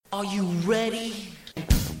Are you ready?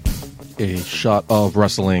 A shot of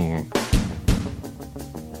wrestling.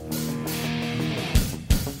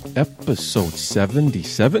 Episode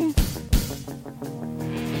 77?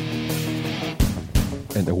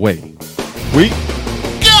 And away we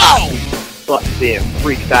go! Bustin'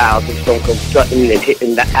 freestyles and Stone Cold Sutton and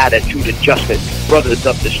hitting the attitude adjustment. Brothers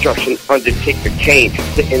of destruction, Undertaker Kane.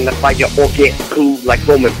 Sitting the fire or get cool like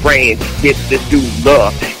Roman Reigns. Get this dude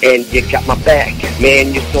love and you got my back.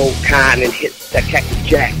 Man, you're so kind and hit that Cactus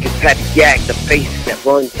Jack. It's Patty Yak, the face that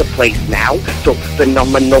runs the place now. So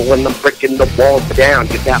phenomenal and I'm breaking the walls down.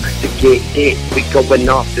 You're about to get hit. We going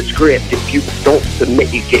off the script. If you don't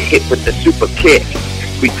submit, you get hit with the super kick.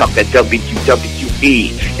 We talk at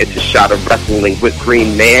WWE. It's a shot of wrestling with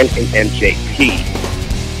Green Man and MJP.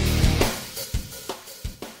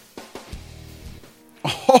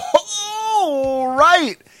 All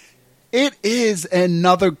right. It is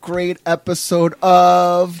another great episode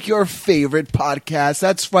of your favorite podcast.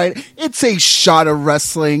 That's right. It's a shot of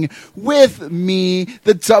wrestling with me,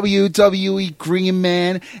 the WWE Green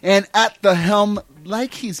Man, and at the helm,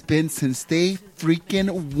 like he's been since day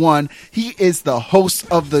freaking one, he is the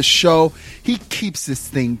host of the show. He keeps this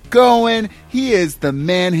thing going. He is the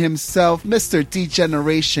man himself, Mr.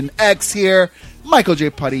 D-Generation X here. Michael J.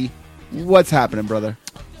 Putty, what's happening, brother?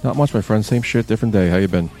 Not much, my friend. Same shit, different day. How you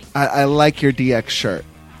been? I like your DX shirt.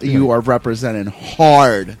 You are representing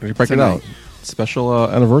hard. Break it tonight. out. Special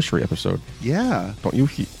anniversary episode. Yeah. Don't you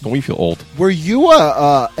feel old? Were you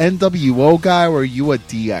a NWO guy or were you a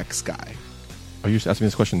DX guy? Are you asking me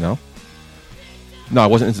this question now? No, I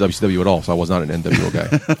wasn't into WCW at all, so I was not an NWO guy.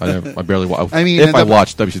 I barely watched. I mean, I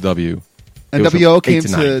watched WCW. NWO came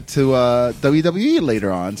to WWE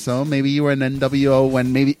later on, so maybe you were an NWO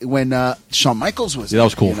when Shawn Michaels was. Yeah, that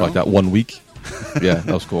was cool for like that 1 week. Yeah,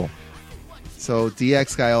 that was cool. So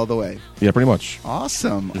DX guy all the way. Yeah, pretty much.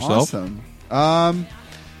 Awesome. Yourself? Awesome.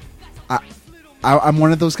 I'm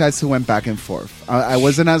one of those guys who went back and forth. I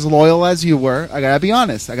wasn't as loyal as you were. I gotta be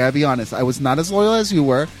honest. I was not as loyal as you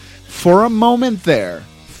were. For a moment there,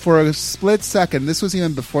 for a split second, this was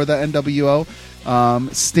even before the NWO,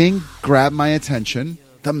 Sting grabbed my attention.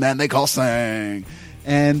 The man they call Sting.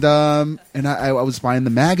 And I was buying the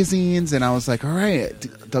magazines, and I was like, all right,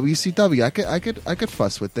 WCW, I could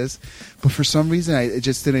fuss with this. But for some reason, it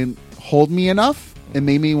just didn't hold me enough. It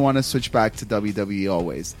made me want to switch back to WWE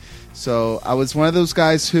always. So I was one of those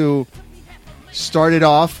guys who started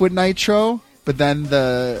off with Nitro, but then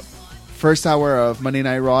the first hour of Monday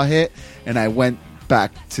Night Raw hit, and I went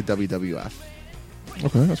back to WWF.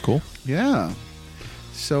 Okay, that's cool. Yeah.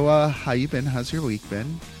 So how you been? How's your week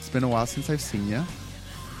been? It's been a while since I've seen you.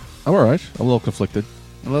 I'm all right. I'm a little conflicted.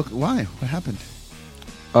 Why? What happened?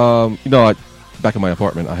 Back in my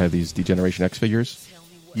apartment, I have these D-Generation X figures.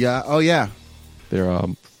 Yeah. Oh, yeah. They're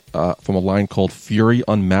from a line called Fury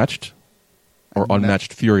Unmatched, or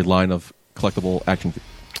Unmatched Fury line of collectible action.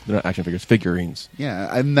 They're not action figures, figurines. Yeah,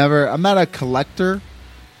 I'm not a collector,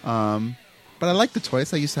 but I like the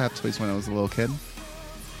toys. I used to have toys when I was a little kid.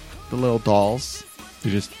 The little dolls.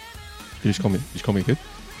 You just call me a kid?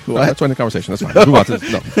 What? No, that's right in the conversation. That's fine. Move on to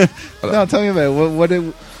this. No, tell me about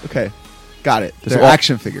it. Okay, got it. They're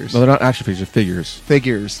action figures. No, they're not action figures. They're figures.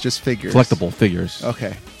 Figures, just figures. Collectible figures.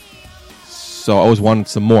 Okay. So I always wanted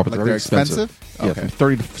some more, but like they're expensive. Yeah, okay. from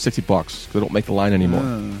 $30 to $60. They don't make the line anymore.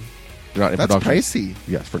 They're not in that's production. Pricey.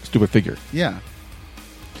 Yes, for a stupid figure. Yeah.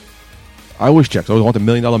 I always check. I always want the $1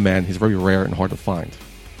 million man. He's very rare and hard to find.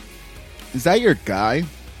 Is that your guy?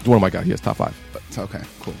 He's one of my guys. He has top 5. It's okay,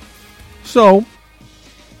 cool. So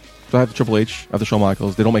I have the Triple H, I have the Shawn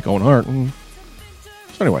Michaels. They don't make Owen Hart. So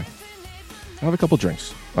anyway, I have a couple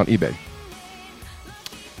drinks on eBay.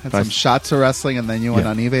 Had some shots of wrestling, and then you went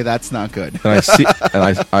on eBay. That's not good. And I see,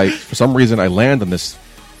 and I for some reason I land on this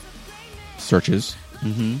searches.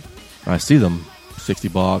 Mm-hmm. And I see them $60,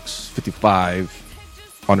 $55.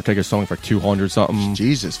 Undertaker selling for $200 something.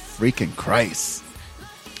 Jesus freaking Christ!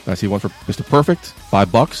 And I see one for Mr. Perfect,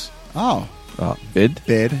 $5. Oh, bid,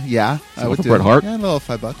 yeah. I would do Bret Hart. Yeah, a little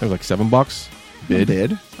 $5. It was like $7.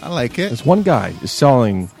 Bid. I like it. This one guy is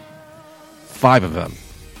selling 5 of them.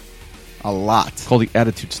 A lot. It's called the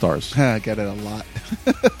Attitude Stars. I get it a lot.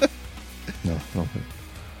 No.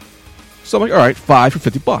 So I'm like, all right, 5 for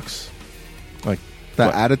 $50. Like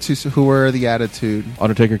the Attitude. Who were the Attitude?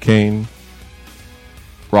 Undertaker, Kane,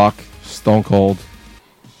 Rock, Stone Cold.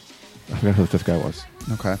 I forgot who the 5th guy was.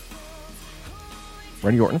 Okay.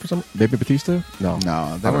 Randy Orton for some? Baby Batista? No,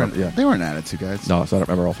 they weren't Attitude guys. No, so I don't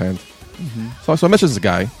remember offhand. Mm-hmm. So I messaged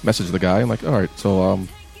the guy. I'm like, all right, so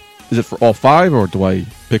is it for all 5 or do I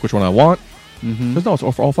pick which one I want? Mm-hmm. No, it's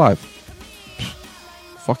for all 5.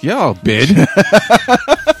 Fuck yeah, I'll bid.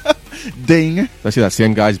 Ding. I see that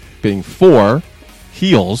same guy's being 4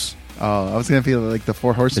 heels. Oh, I was going to feel like the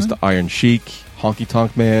Four Horsemen. It's the Iron Sheik, Honky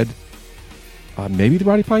Tonk Man, maybe the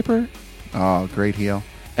Roddy Piper, Oh, great heel.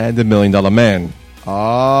 and the $1 Million Man.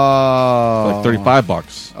 Oh. Like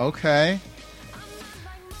 $35. Okay.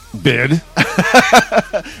 Bid.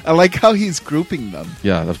 I like how he's grouping them.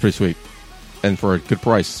 Yeah, that's pretty sweet. And for a good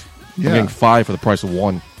price. Yeah. I'm getting 5 for the price of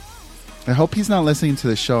 1. I hope he's not listening to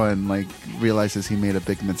the show and like realizes he made a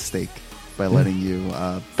big mistake by letting you.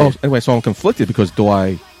 Oh, anyway, so I'm conflicted because do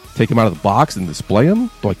I take him out of the box and display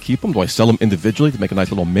him? Do I keep him? Do I sell him individually to make a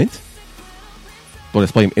nice little mint? Do I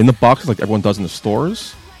display him in the boxes like everyone does in the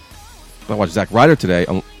stores? But I watched Zack Ryder today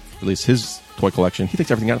release his toy collection. He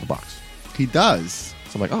takes everything out of the box. He does.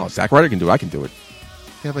 So I'm like, oh, Zack Ryder can do it. I can do it.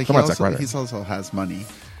 Yeah, but Come on, Zack Ryder. he also has money.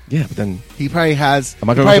 Yeah, but then He probably has. Am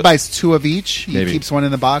I He gonna probably go to- buys 2 of each. He Maybe. keeps one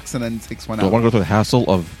in the box and then takes one do I out. want to go through the hassle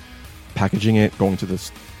of packaging it, going to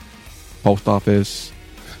the post office,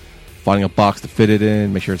 finding a box to fit it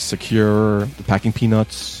in, make sure it's secure, the packing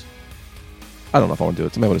peanuts? I don't know if I want to do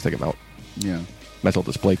it. Somebody would just take them out. Yeah. Nice little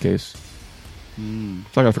display case. So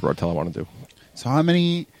I got to figure out what the hell I want to do. So how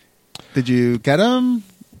many did you get him?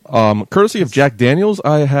 Courtesy of Jack Daniels,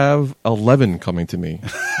 I have 11 coming to me.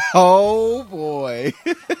 Oh boy.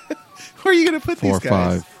 Where are you going to put 4 or these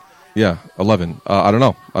guys? 5. Yeah, 11. I don't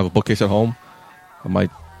know. I have a bookcase at home. I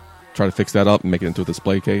might try to fix that up and make it into a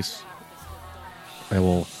display case. I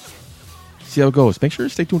will see how it goes. Make sure to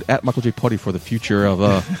stay tuned at Michael J. Putty for the future of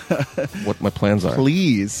what my plans are.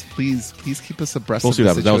 Please keep us abreast We'll of see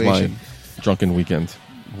the that. That was situation. my drunken weekend.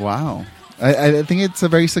 Wow. I think it's a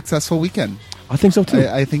very successful weekend. I think so too.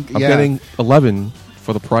 I think, I'm yeah. getting 11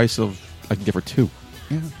 for the price of I can get for 2.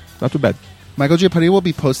 Yeah. Not too bad. Michael J. Putty will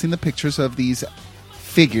be posting the pictures of these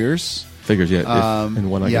figures. Figures, yeah. If and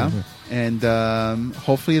when I yeah. get them. And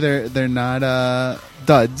hopefully they're not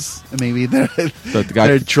duds. Maybe they're The guy,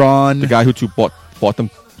 they're drawn. The guy who bought them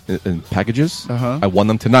in packages. Uh-huh. I won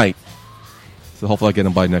them tonight. So hopefully I get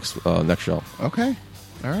them by next show. Okay.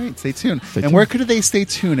 All right. Stay tuned. Stay and tuned. where could they stay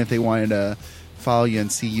tuned if they wanted to follow you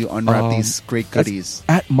and see you unwrap these great That's goodies?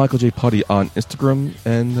 At Michael J. Putty on Instagram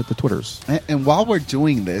and the Twitters. And while we're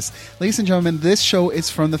doing this, ladies and gentlemen, this show is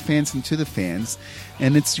from the fans and to the fans,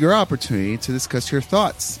 and it's your opportunity to discuss your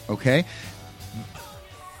thoughts, okay?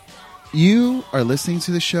 You are listening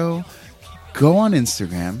to the show, go on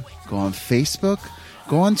Instagram, go on Facebook,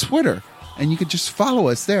 go on Twitter, and you can just follow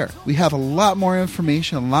us there. We have a lot more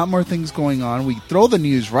information, a lot more things going on. We throw the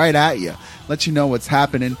news right at you, let you know what's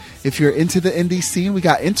happening. If you're into the indie scene, we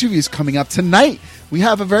got interviews coming up tonight. We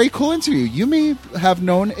have a very cool interview. You may have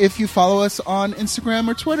known if you follow us on Instagram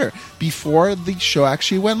or Twitter before the show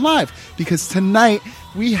actually went live, because tonight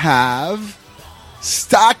we have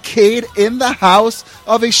Stockade in the house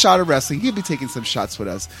of A Shot of Wrestling. He'll be taking some shots with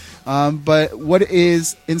us. But what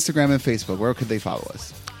is Instagram and Facebook? Where could they follow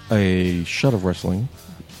us? A Shot of Wrestling.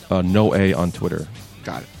 No A on Twitter.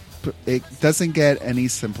 Got it. It doesn't get any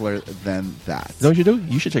simpler than that. You know what you do?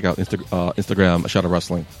 You should check out Instagram, A Shot of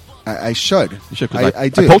Wrestling. I should. You should. 'Cause I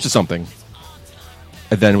do. I posted something.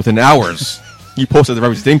 And then within hours, you posted the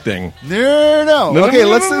very same thing. No. No, Okay, no,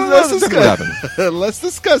 let's no, let's no, no, discuss. what Let's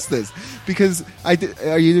discuss this because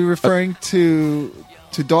are you referring to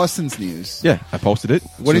Dawson's news? Yeah, I posted it.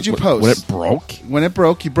 What did you post? When it broke? When it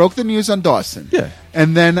broke, you broke the news on Dawson. Yeah.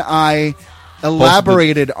 And then I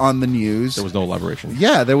elaborated on the news. There was no elaboration.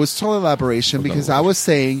 Yeah, there was total elaboration There was because no I was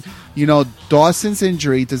saying, Dawson's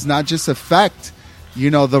injury does not just affect,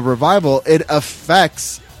 the Revival. It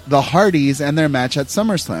affects the Hardys and their match at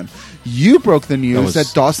SummerSlam. You broke the news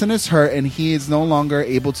that Dawson is hurt and he is no longer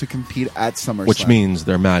able to compete at SummerSlam. Which means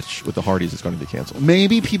their match with the Hardys is going to be canceled.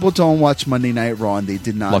 Maybe people don't watch Monday Night Raw and they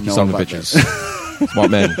did not Lucky know son of about bitches. this. Smart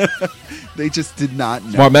men. They just did not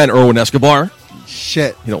know. Smart man, Erwin Escobar.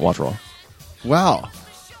 Shit. You don't watch Raw. Well,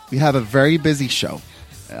 we have a very busy show.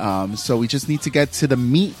 So we just need to get to the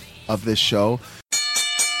meat of this show.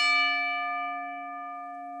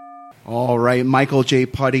 All right, Michael J.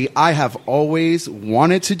 Putty, I have always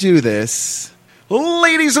wanted to do this.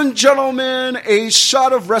 Ladies and gentlemen, A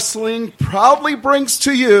Shot of Wrestling proudly brings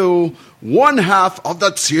to you one half of the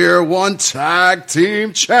Tier 1 Tag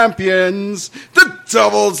Team Champions, the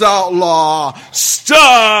Doubles Outlaw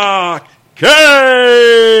Stockade.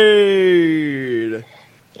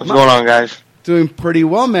 What's going on, guys? Doing pretty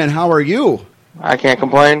well, man. How are you? I can't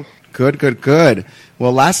complain. Good.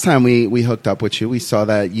 Well, last time we hooked up with you, we saw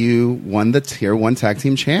that you won the Tier 1 Tag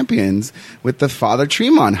Team Champions with the Father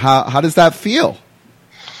Tremont. How does that feel?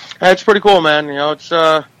 It's pretty cool, man. It's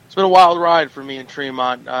been a wild ride for me and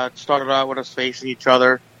Tremont. It started out with us facing each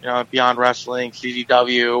other, Beyond Wrestling,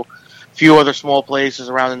 CZW, few other small places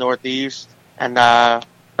around the Northeast. And about,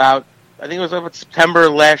 I think it was about September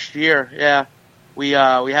last year, yeah, we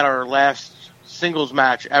had our last singles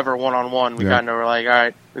match ever one-on-one. We kind of were like, all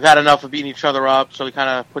right, we've had enough of beating each other up, so we kind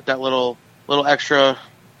of put that little extra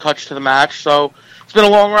touch to the match. So it's been a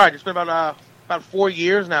long ride. It's been about 4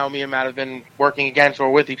 years now. Me and Matt have been working against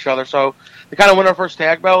or with each other. So we kind of win our first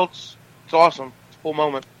tag belts. It's awesome. It's a cool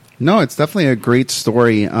moment. No, it's definitely a great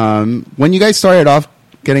story. When you guys started off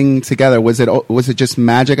getting together, was it just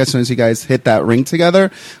magic as soon as you guys hit that ring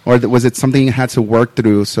together, or was it something you had to work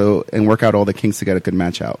through and work out all the kinks to get a good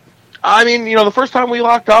match out? I mean, the first time we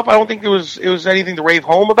locked up, I don't think it was anything to rave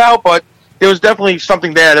home about, but there was definitely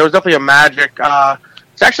something there. There was definitely a magic.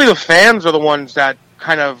 It's actually the fans are the ones that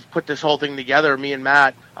kind of put this whole thing together. Me and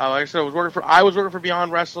Matt. Like I said, I was working for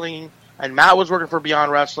Beyond Wrestling, and Matt was working for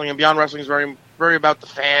Beyond Wrestling. And Beyond Wrestling is very, very about the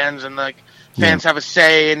fans, and like fans have a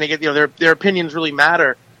say, and they get their opinions really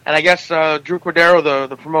matter. And I guess Drew Cordero,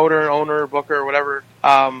 the promoter, owner, booker, whatever,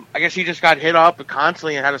 I guess he just got hit up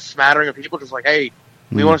constantly and had a smattering of people just like, hey,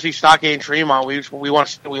 we want to see Stockade and Tremont. We want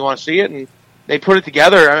to see it, and they put it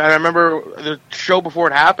together. I remember the show before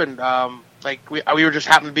it happened. Like we were just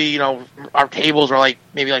happened to be, our tables were like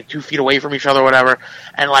maybe like 2 feet away from each other, or whatever,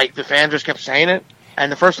 and like the fans just kept saying it.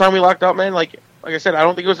 And the first time we locked up, man, like I said, I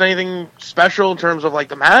don't think it was anything special in terms of like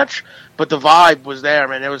the match, but the vibe was there,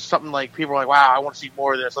 man. It was something like people were like, wow, I want to see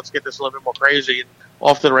more of this. Let's get this a little bit more crazy, and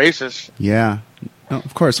off to the races. Yeah. No,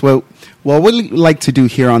 of course. Well, what we like to do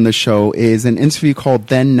here on the show is an interview called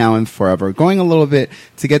Then, Now, and Forever, going a little bit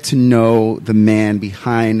to get to know the man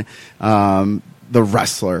behind the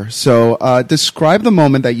wrestler. So describe the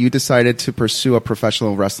moment that you decided to pursue a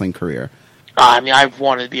professional wrestling career. I mean, I've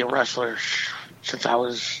wanted to be a wrestler since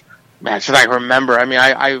since I remember. I mean,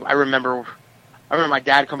 I remember my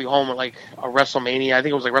dad coming home with like a WrestleMania. I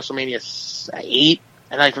think it was like WrestleMania 8.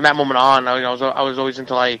 And like from that moment on, I was always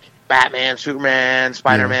into like Batman, Superman,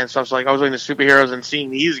 Spider-Man, stuff. So like I was into superheroes and seeing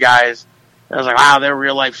these guys, and I was like, wow, they're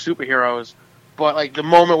real life superheroes. But like the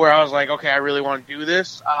moment where I was like, okay, I really want to do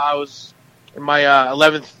this, I was in my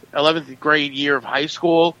 11th grade year of high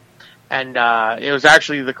school, and it was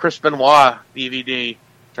actually the Chris Benoit DVD,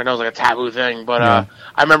 which I know is like a taboo thing, but I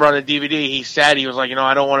remember on the DVD he said, he was like,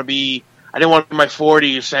 I didn't want to be in my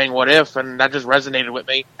 40s saying what if, and that just resonated with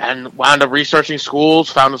me, and wound up researching schools,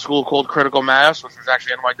 found a school called Critical Mass, which was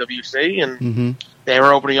actually NYWC, and they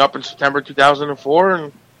were opening up in September 2004,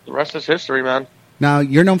 and the rest is history, man. Now,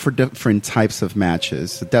 you're known for different types of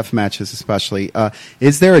matches, death matches especially.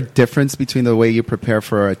 Is there a difference between the way you prepare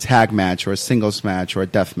for a tag match or a singles match or a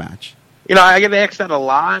death match? I get asked that a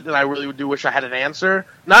lot, and I really do wish I had an answer.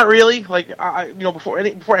 Not really. Like, before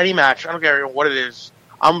any match, I don't care what it is,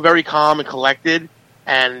 I'm very calm and collected,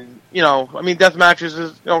 and I mean, death matches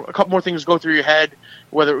is a couple more things go through your head,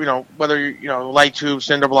 whether light tubes,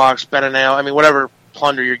 cinder blocks, bed and nail. I mean, whatever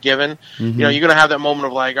plunder you're given, you're gonna have that moment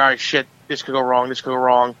of like, all right, shit, this could go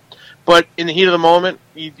wrong. But in the heat of the moment,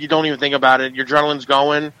 you don't even think about it. Your adrenaline's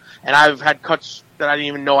going, and I've had cuts that I didn't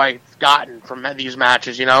even know I'd gotten from these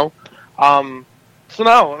matches. So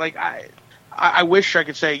no, like I wish I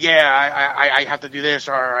could say, yeah, I have to do this,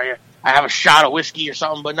 or I have a shot of whiskey or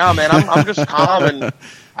something, but no, man, I'm just calm, and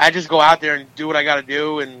I just go out there and do what I got to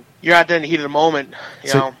do, and you're out there in the heat of the moment,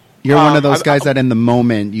 you know. You're one of those guys that in the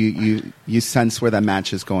moment you sense where that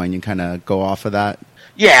match is going, you kind of go off of that.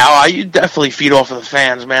 Yeah, you definitely feed off of the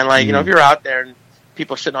fans, man. Like, if you're out there and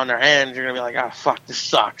people are sitting on their hands, you're gonna be like, oh, fuck, this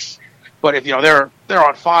sucks. But if they're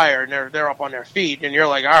on fire and they're up on their feet, and you're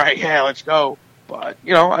like, all right, yeah, let's go. But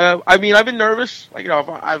I mean, I've been nervous. Like,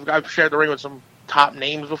 I've shared the ring with some top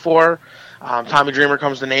names before. Tommy Dreamer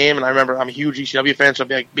comes to name, and I remember I'm a huge ECW fan, so I'd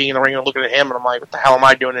be like being in the ring and looking at him, and I'm like, what the hell am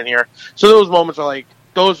I doing in here? So those moments are like,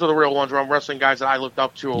 those are the real ones where I'm wrestling guys that I looked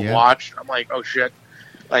up to and watched. I'm like, oh shit,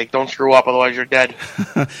 like don't screw up, otherwise you're dead.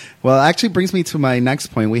 Well, it actually brings me to my next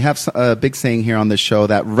point. We have a big saying here on the show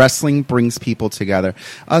that wrestling brings people together.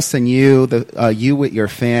 Us and you, you with your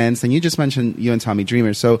fans, and you just mentioned you and Tommy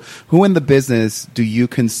Dreamer. So who in the business do you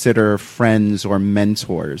consider friends or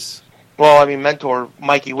mentors? Well, I mean, mentor,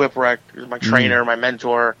 Mikey Whipwreck is my trainer, my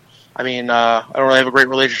mentor. I mean, I don't really have a great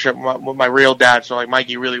relationship with my real dad, so like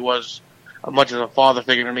Mikey really was much as a father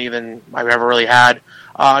figure to me than I've ever really had.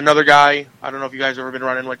 Another guy, I don't know if you guys have ever been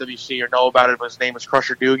running NYWC or know about it, but his name is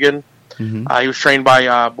Crusher Dugan. He was trained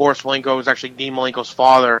by Boris Malenko, who's actually Dean Malenko's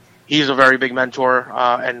father. He's a very big mentor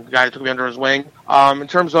and guy that took me under his wing. In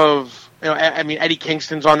terms of, I mean, Eddie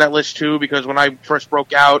Kingston's on that list too, because when I first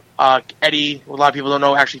broke out, Eddie, a lot of people don't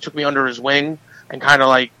know, actually took me under his wing and kind of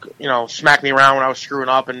like, smacked me around when I was screwing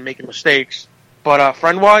up and making mistakes. But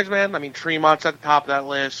friend-wise, man, I mean, Tremont's at the top of that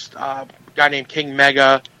list. A guy named King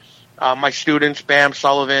Mega. my students, Bam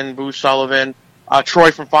Sullivan, Boo Sullivan,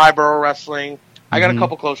 Troy from Fireborough Wrestling. I got a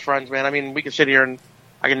couple close friends, man. I mean, we can sit here and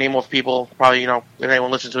I can name off people. Probably, you know, if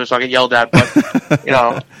anyone listens to this, I'll get yelled at. But, you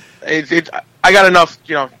know, I got enough,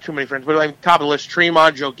 you know, too many friends. But like top of the list,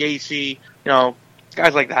 Tremont, Joe Gacy, you know,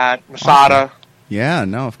 guys like that, Masada. Awesome. Yeah,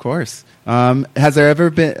 no, of course. Has there ever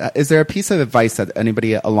been? Is there a piece of advice that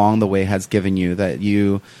anybody along the way has given you that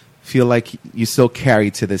you feel like you still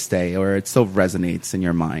carry to this day, or it still resonates in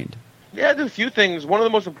your mind? Yeah, there's a few things. One of the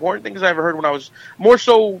most important things I ever heard when I was more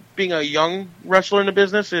so being a young wrestler in the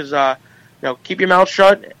business is, you know, keep your mouth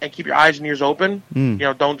shut and keep your eyes and ears open. You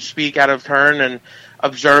know, don't speak out of turn and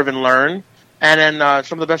observe and learn. And then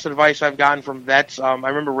some of the best advice I've gotten from vets, I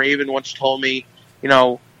remember Raven once told me, you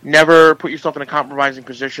know, never put yourself in a compromising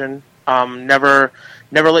position. Never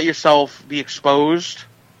let yourself be exposed.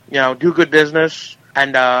 You know, do good business.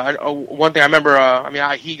 And one thing I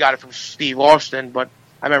remember, he got it from Steve Austin, but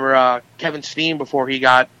I remember Kevin Steen, before he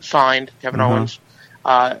got signed, Kevin Owens,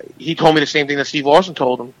 he told me the same thing that Steve Austin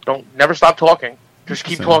told him. Never stop talking. Just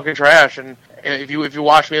keep talking trash. And if you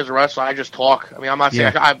watch me as a wrestler, I just talk. I mean, I'm not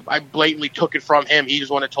saying I blatantly took it from him. He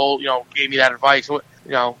just gave me that advice. You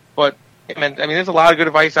know, but I mean, there's a lot of good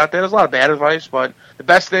advice out there. There's a lot of bad advice, but the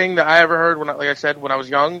best thing that I ever heard like I said, when I was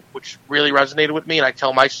young, which really resonated with me, and I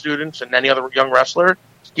tell my students and any other young wrestler,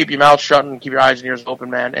 is keep your mouth shut and keep your eyes and ears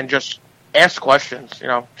open, man, and just ask questions. You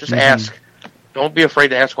know, just ask. Don't be afraid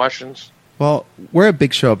to ask questions. Well, we're a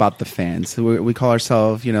big show about the fans. We call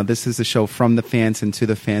ourselves, you know, this is a show from the fans and to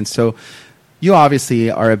the fans. So you obviously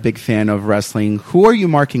are a big fan of wrestling. Who are you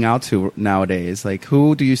marking out to nowadays? Like,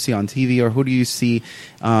 who do you see on TV, or who do you see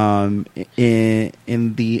in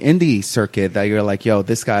the indie circuit that you're like, yo,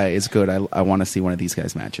 this guy is good. I want to see one of these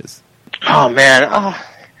guys' matches. Oh, man.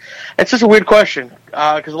 It's such a weird question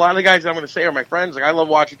because a lot of the guys that I'm going to say are my friends. Like, I love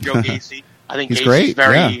watching Joe Gacy. I think He's Gacy's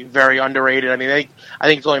great. very underrated. I mean, I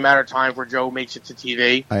think it's only a matter of time before Joe makes it to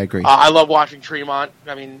TV. I agree. I love watching Tremont.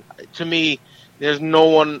 I mean, to me, there's no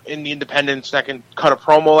one in the independents that can cut a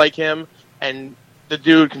promo like him, and the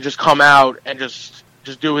dude can just come out and just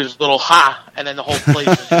do his little ha, and then the whole place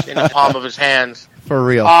is just in the palm of his hands. For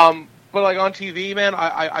real. But like on TV, man,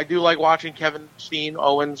 I do like watching Kevin Steen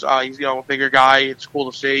Owens. He's, you know, a bigger guy. It's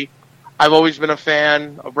cool to see. I've always been a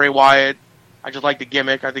fan of Bray Wyatt. I just like the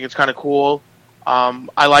gimmick. I think it's kind of cool.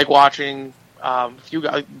 I like watching a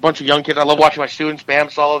bunch of young kids. I love watching my students, Bam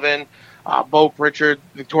Sullivan, Bo Pritchard,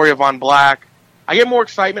 Victoria Von Black. I get more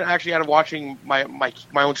excitement actually out of watching my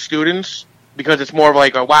own students because it's more of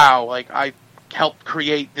like a wow, like I helped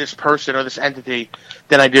create this person or this entity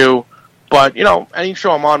than I do. But, you know, any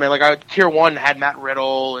show I'm on, man, like Tier 1 had Matt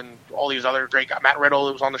Riddle and all these other great guys. Matt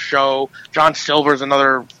Riddle was on the show. John Silver's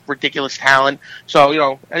another ridiculous talent. So, you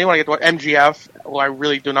know, anyone I get to watch, MGF, who I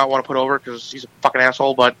really do not want to put over because he's a fucking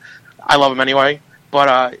asshole, but I love him anyway.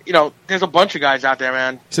 But, you know, there's a bunch of guys out there,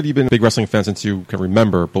 man. You said you've been a big wrestling fan since you can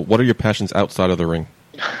remember, but what are your passions outside of the ring?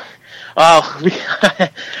 I'm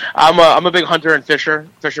a big hunter and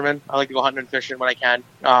fisherman. I like to go hunting and fishing when I can.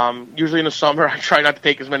 Usually in the summer, I try not to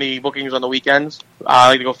take as many bookings on the weekends. I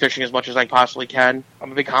like to go fishing as much as I possibly can.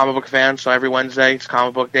 I'm a big comic book fan, so every Wednesday it's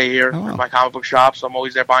comic book day here at my comic book shop, so I'm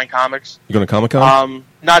always there buying comics. You going to Comic-Con?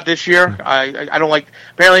 Not this year. I don't like.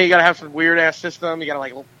 Apparently, you got to have some weird ass system. You got to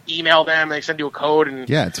like email them. They send you a code, and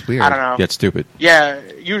yeah, it's weird. I don't know. Yeah, it's stupid. Yeah,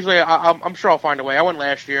 usually I'm sure I'll find a way. I went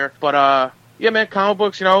last year, but yeah, man, comic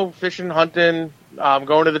books, you know, fishing, hunting,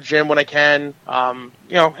 going to the gym when I can,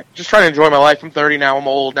 you know, just trying to enjoy my life. I'm 30 now, I'm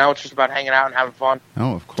old. Now it's just about hanging out and having fun.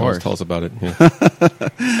 Oh, of course. Tell us about it. Yeah.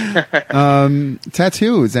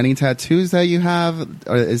 Tattoos. Any tattoos that you have?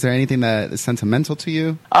 Or is there anything that is sentimental to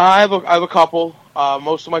you? I have a couple.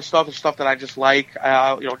 Most of my stuff is stuff that I just like.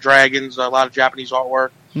 You know, dragons, a lot of Japanese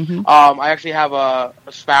artwork. Mm-hmm. I actually have a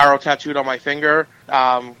sparrow tattooed on my finger.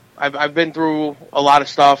 I've been through a lot of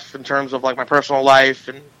stuff in terms of like my personal life,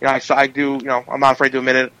 and you know, I do, you know, I'm not afraid to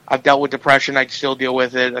admit it. I've dealt with depression. I still deal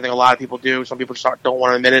with it. I think a lot of people do. Some people just don't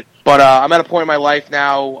want to admit it. But I'm at a point in my life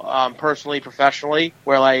now, personally, professionally,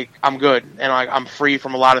 where like I'm good and like I'm free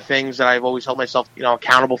from a lot of things that I've always held myself, you know,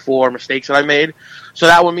 accountable for, mistakes that I made. So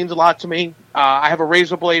that one means a lot to me. I have a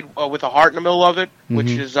razor blade with a heart in the middle of it,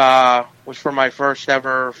 which is was for my first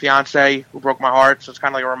ever fiance who broke my heart. So it's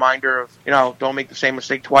kind of like a reminder of, you know, don't make the same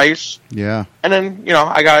mistake twice. Yeah. And then, you know,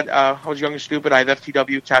 I was young and stupid. I have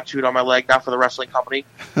FTW tattooed on my leg, not for the wrestling company,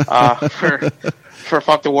 for for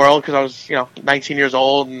Fuck the World because I was 19 years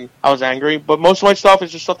old and I was angry. But most of my stuff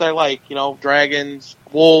is just stuff that I like. Dragons,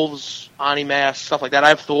 wolves, Animask, stuff like that. I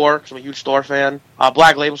have Thor because I'm a huge Thor fan.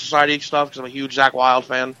 Black Label Society stuff because I'm a huge Zakk Wylde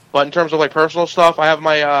fan. But in terms of like personal stuff, I have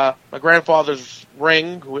my grandfather's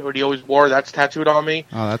ring, what he always wore. That's tattooed on me.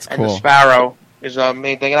 Oh, that's and cool. The sparrow is a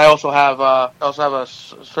main thing, and I also have a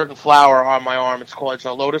certain flower on my arm. It's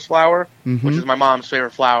a lotus flower, which is my mom's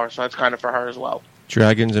favorite flower, so that's kind of for her as well.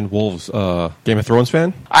 Dragons and Wolves, Game of Thrones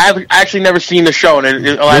fan? I have actually never seen the show, and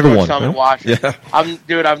everyone's telling me to watch it. Yeah.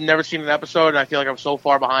 I've never seen an episode, and I feel like I'm so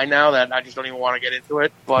far behind now that I just don't even want to get into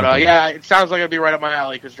it. But yeah, it sounds like it'd be right up my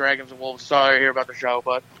alley because Dragons and Wolves. Sorry to hear about the show,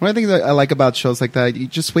 but one of the things that I like about shows like that, you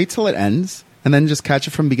just wait till it ends. And then just catch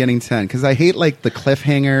it from beginning to end. Because I hate, like, the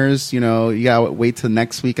cliffhangers. You gotta wait till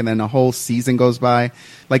next week, and then a whole season goes by.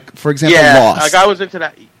 Like, for example, Lost. Like, I was into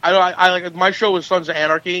that. I like, my show was Sons of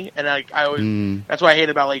Anarchy, and I always, that's what I hate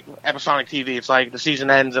about, like, episodic TV. It's like, the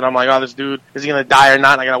season ends, and I'm like, oh, this dude, is he gonna die or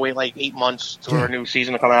not? And I gotta wait, like, 8 months for a new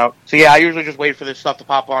season to come out. So, yeah, I usually just wait for this stuff to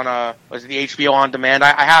pop on, the HBO On Demand.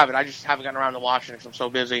 I have it. I just haven't gotten around to watching it because I'm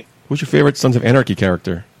so busy. Who's your favorite Sons of Anarchy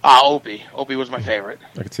character? Opie. Opie was my favorite.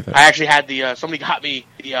 I can see that. I actually had somebody got me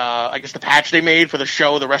the patch they made for the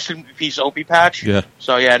show, the Rest in Peace Opie patch. Yeah.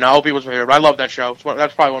 So yeah, no, Opie was my favorite. I love that show.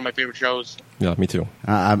 That's probably one of my favorite shows. Yeah, me too.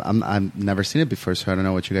 I've never seen it before, so I don't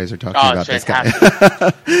know what you guys are talking about. It's this guy.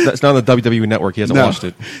 That's not on the WWE Network. He hasn't watched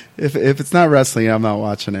it. If it's not wrestling, I'm not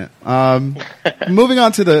watching it. Moving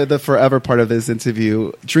on to the forever part of this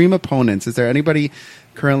interview, dream opponents. Is there anybody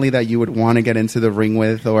currently that you would want to get into the ring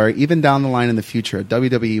with, or even down the line in the future,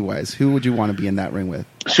 WWE wise? Who would you want to be in that ring with?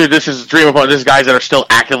 So this is dream opponent. This is guys that are still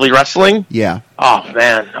actively wrestling. Yeah. Oh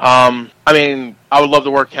man. I mean, I would love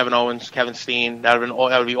to work Kevin Owens, Kevin Steen. That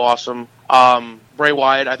would be awesome. Bray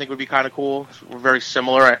Wyatt, I think, would be kind of cool. We're very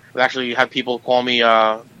similar. I actually have people call me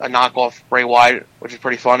a knockoff Bray Wyatt, which is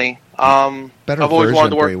pretty funny. Better I've always version wanted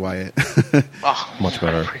to of work Bray Wyatt. Much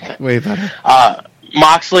better. Way better.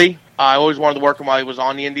 Moxley. I always wanted to work him while he was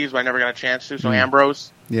on the Indies, but I never got a chance to. So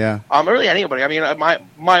Ambrose. Yeah. Really anybody. I mean,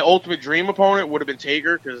 my ultimate dream opponent would have been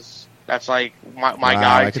Taker because that's like my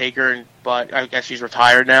guy, Taker. But I guess he's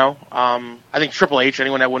retired now. I think Triple H.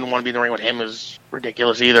 Anyone that wouldn't want to be in the ring with him is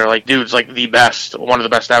ridiculous either. Like, dude's like the best, one of the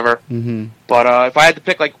best ever. Mm-hmm. But if I had to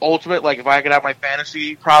pick like ultimate, like if I could have my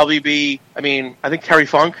fantasy, probably be. I mean, I think Terry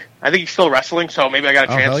Funk. I think he's still wrestling, so maybe I got a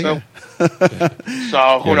chance to.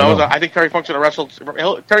 So who knows? I think Terry Funk's gonna wrestle.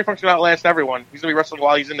 Terry Funk's gonna outlast everyone. He's gonna be wrestling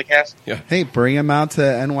while he's in the cast. Yeah. Hey, bring him out to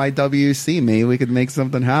NYWC. Maybe we could make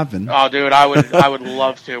something happen. Oh, dude, I would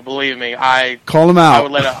love to. Believe me, call him out. I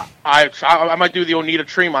would let I might do the Onita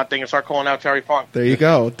Tremont thing and start calling out Terry Funk. There you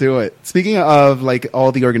go. Do it. Speaking of like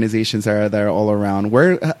all the organizations that are all around,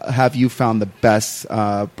 where have you found the best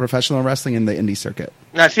professional wrestling in the indie circuit?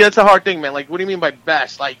 Now, see, that's a hard thing, man. Like, what do you mean by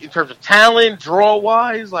best? Like, in terms of talent,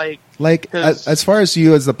 draw-wise? Like as far as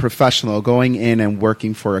you as a professional going in and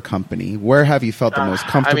working for a company, where have you felt the most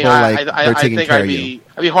comfortable, they're taking care of you?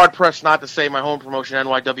 I'd be hard-pressed not to say my home promotion,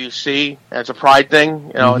 NYWC. And it's a pride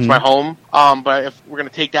thing. It's my home. But if we're going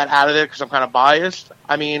to take that out of it because I'm kind of biased,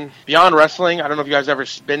 I mean, Beyond Wrestling, I don't know if you guys ever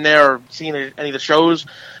been there or seen any of the shows.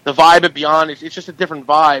 The vibe at Beyond, it's just a different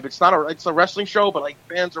vibe. It's a wrestling show, but like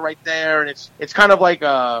fans are right there, and it's kind of like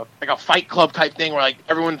a Fight Club type thing where like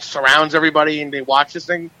everyone surrounds everybody and they watch this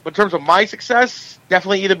thing. But in terms of my success,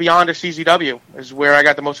 definitely either Beyond or CZW is where I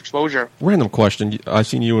got the most exposure. Random question. I've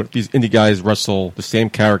seen you, these indie guys wrestle the same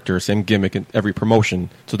character, same gimmick in every promotion.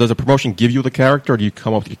 So does a promotion give you the character, or do you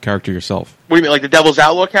come up with your character yourself? What do you mean, like the Devil's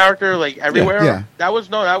Outlaw character, like everywhere? Yeah. That was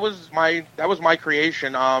my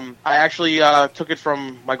creation. I actually took it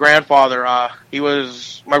from my grandfather. My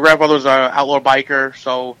grandfather was an outlaw biker,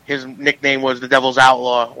 so his nickname was the Devil's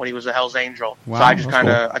Outlaw when he was a Hell's Angel. Wow, so I just kind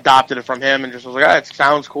of adopted it from him and just was like, it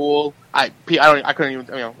sounds cool. I couldn't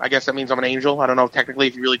even, I guess that means I'm an angel. I don't know technically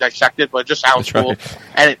if you really dissect it, but it just sounds cool.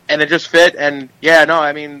 Right. And it just fit. And yeah, no,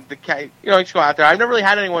 I mean, you just go out there. I've never really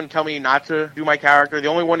had anyone tell me not to do my character. The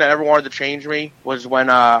only one that ever wanted to change me was when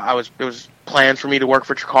it was plans for me to work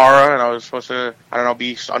for Chikara, and I was supposed to, I don't know,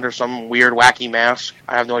 be under some weird, wacky mask.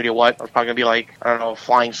 I have no idea what. I was probably going to be like, I don't know, a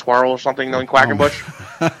flying squirrel or something, knowing Quackenbush.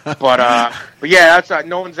 But yeah, that's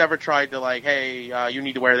no one's ever tried to like, hey, you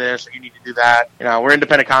need to wear this, or you need to do that. We're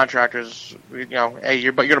independent contractors. Hey,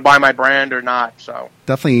 you're going to buy my brand or not, so.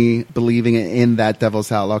 Definitely believing in that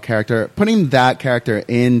Devil's Outlaw character. Putting that character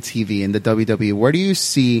in TV, in the WWE, where do you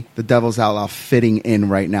see the Devil's Outlaw fitting in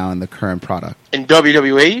right now in the current product? In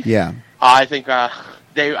WWE? Yeah. I think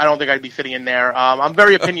I don't think I'd be fitting in there. I'm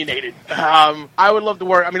very opinionated. I would love to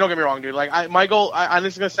work. I mean, don't get me wrong, dude. Like, my goal, and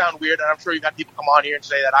this is going to sound weird, and I'm sure you've got people come on here and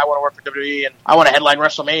say that I want to work for WWE and I want to headline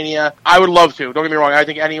WrestleMania. I would love to. Don't get me wrong. I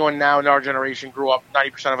think anyone now in our generation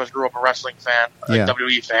 90% of us grew up a wrestling fan, a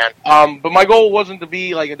WWE fan. But my goal wasn't to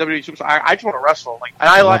be like a WWE superstar. I just want to wrestle. Like, and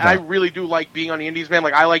I really do like being on the indies, man.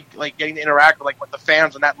 Like, I like getting to interact with with the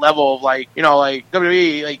fans on that level of like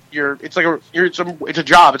WWE. Like, it's a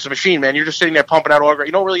job. It's a machine, man. You're just sitting there pumping out autographs.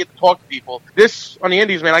 You don't really get to talk to people. This on the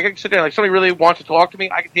indies, man. I can sit there like somebody really wants to talk to me.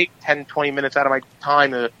 I can take 10, 20 minutes out of my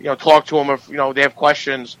time to talk to them if they have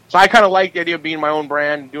questions. So I kind of like the idea of being my own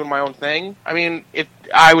brand, doing my own thing. I mean,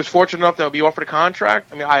 I was fortunate enough to be offered a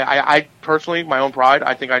contract. I mean, I personally, my own pride,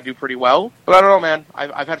 I think I do pretty well. But I don't know, man.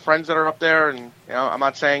 I've had friends that are up there, and I'm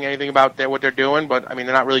not saying anything about what they're doing, but I mean,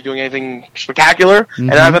 they're not really doing anything spectacular. Mm-hmm.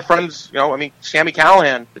 And I've had friends, I mean, Sami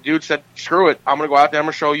Callihan, the dude said, screw it. I'm going to go out there. I'm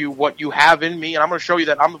going to show you what you have in me, and I'm going to show you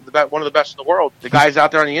that I'm one of the best in the world. The guy's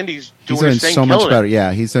out there on the indies doing his thing, so much better.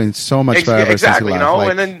 Yeah, he's doing so much better. Exactly,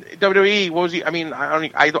 and then WWE, what was he? I mean,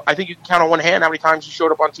 I think you can count on one hand how many times he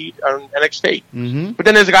showed up on NXT. Mm-hmm. But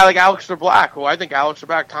then there's a guy like Aleister Black, who I think Aleister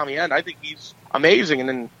Black, Tommy End, I think he's amazing. And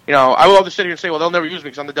then, I would love to sit here and say, well, they'll never use me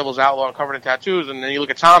because I'm the Devil's Outlaw and covered in tattoos. And then you look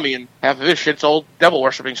at Tommy, and half of his shit's old devil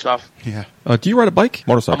worshipping stuff. Yeah. Do you ride a bike?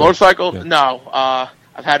 Motorcycle? A motorcycle? Yeah. No.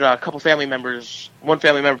 I've had a couple family members. One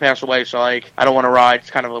family member passed away, so I don't want to ride.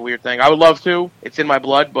 It's kind of a weird thing. I would love to. It's in my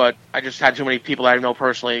blood, but I just had too many people that I know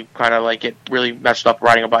personally kind of get really messed up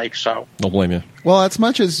riding a bike. So don't blame you. Well, as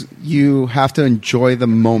much as you have to enjoy the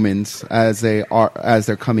moments as they're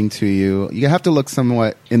coming to you, you have to look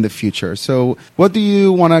somewhat in the future. So what do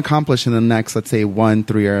you want to accomplish in the next, let's say, 1,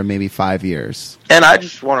 3, or maybe 5 years? And I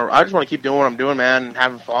just want to keep doing what I'm doing, man, and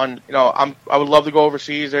having fun. I would love to go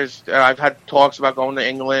overseas. I've had talks about going to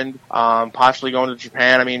England, possibly going to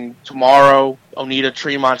Japan. I mean, tomorrow, Onita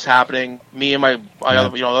Tremont's happening. Me and my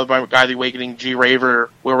other guy, the Awakening, G Raver,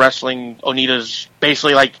 we're wrestling Onita's.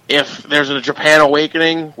 Basically, if there's a Japan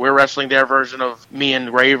Awakening, we're wrestling their version of me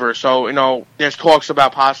and Raver. So, there's talks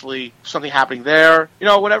about possibly something happening there.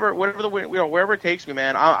 Wherever it takes me,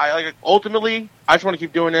 man. Ultimately, I just want to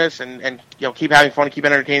keep doing this and keep having fun, keep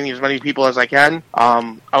entertaining as many people as I can.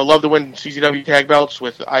 I would love to win CZW tag belts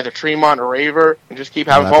with either Tremont or Raver, and just keep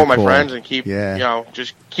having fun with my friends and keep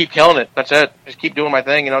just keep killing it. That's it. Just keep doing my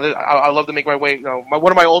thing. I love to make my way.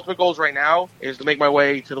 One of my ultimate goals right now is to make my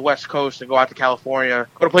way to the West Coast and go out to California,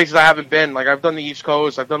 go to places I haven't been. I've done the East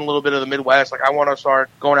Coast, I've done a little bit of the Midwest. I want to start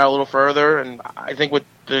going out a little further, and I think with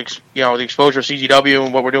the exposure of CZW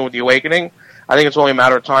and what we're doing with the Awakening, I think it's only a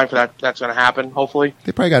matter of time for that's going to happen, hopefully.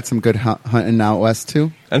 They probably got some good hunting out west,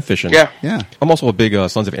 too. And fishing. Yeah. I'm also a big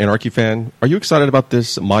Sons of Anarchy fan. Are you excited about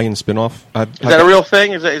this Mayan spinoff? Is that a real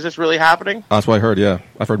thing? Is this really happening? That's what I heard, yeah.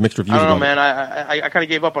 I've heard mixed reviews I don't know, about man. I kind of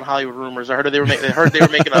gave up on Hollywood rumors. I heard they were making a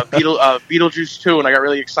Beetlejuice 2, and I got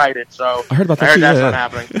really excited. So I heard about that, that's not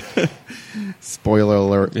happening. Spoiler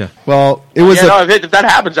alert. Yeah. Well, it was if that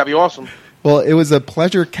happens, that'd be awesome. Well, it was a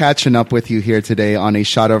pleasure catching up with you here today on A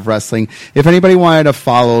Shot of Wrestling. If anybody wanted to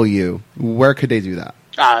follow you, where could they do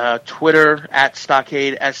that? Twitter at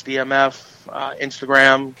Stockade SDMF.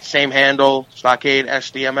 Instagram, same handle, Stockade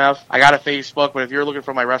SDMF. I got a Facebook, but if you're looking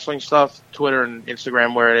for my wrestling stuff, Twitter and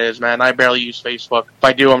Instagram where it is, man. I barely use Facebook. If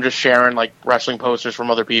I do, I'm just sharing wrestling posters from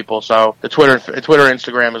other people. So the Twitter,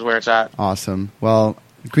 Instagram is where it's at. Awesome. Well,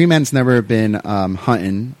 Green Man's never been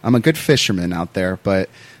hunting. I'm a good fisherman out there, but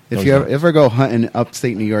if you ever go hunting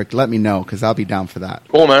upstate New York, let me know because I'll be down for that.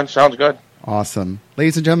 Cool, man. Sounds good. Awesome.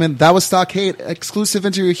 Ladies and gentlemen, that was Stockade. Exclusive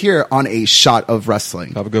interview here on A Shot of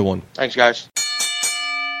Wrestling. Have a good one. Thanks, guys.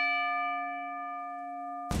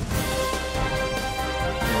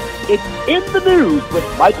 It's In the News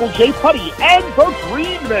with Michael J. Putty and the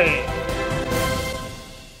Green Man.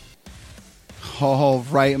 All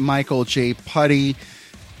right, Michael J. Putty.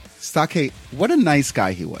 Stockade, what a nice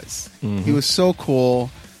guy he was. Mm-hmm. He was so cool,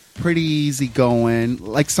 pretty easygoing,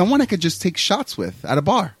 like someone I could just take shots with at a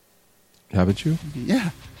bar. Haven't you?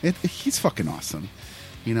 Yeah. He's fucking awesome.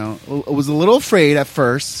 I was a little afraid at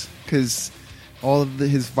first because all of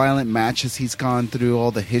his violent matches he's gone through,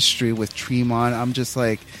 all the history with Tremont, I'm just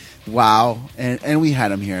like, wow. And we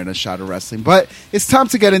had him here at A Shot of Wrestling. But it's time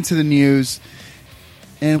to get into the news.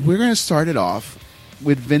 And we're going to start it off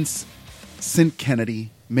with Vincent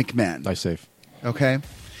Kennedy McMahon. Nice save. Okay.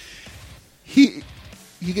 He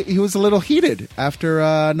was a little heated after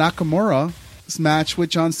Nakamura's match with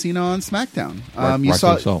John Cena on SmackDown.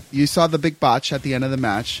 You saw the big botch at the end of the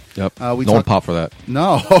match. Yep. No one popped for that.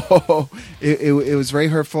 No. it was very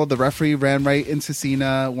hurtful. The referee ran right into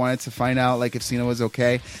Cena, wanted to find out if Cena was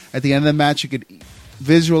okay. At the end of the match, you could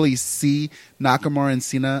visually see Nakamura and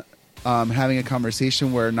Cena having a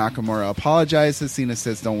conversation where Nakamura apologizes. Cena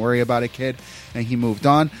says, "Don't worry about it, kid," and he moved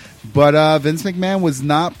on. But Vince McMahon was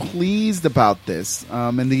not pleased about this,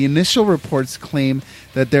 and the initial reports claim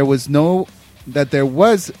that there was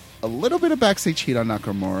a little bit of backstage heat on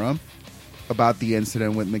Nakamura about the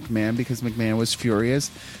incident with McMahon because McMahon was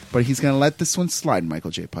furious, but he's going to let this one slide,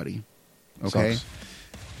 Michael J. Putty. Okay?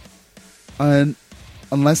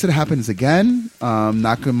 Unless it happens again,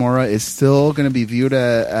 Nakamura is still going to be viewed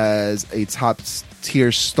as a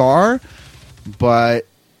top-tier star, but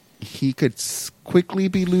he could quickly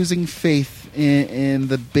be losing faith in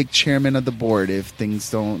the big chairman of the board if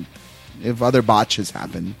other botches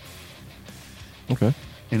happen. Okay.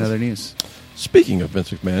 In other news. Speaking of Vince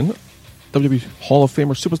McMahon, WWE Hall of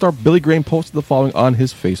Famer superstar Billy Graham posted the following on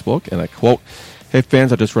his Facebook, and I quote, "Hey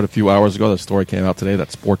fans, I just read a few hours ago that a story came out today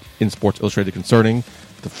that Sports Illustrated concerning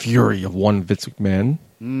the fury of one Vince McMahon.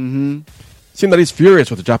 Seemed that he's furious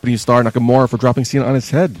with the Japanese star Nakamura for dropping Cena on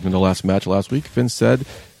his head in the last match last week. Vince said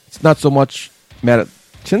it's not so much mad at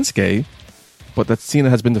Shinsuke, but that Cena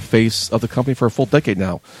has been the face of the company for a full decade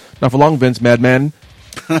now. Not for long, Vince, madman.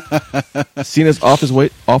 Cena's off to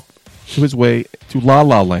his way to La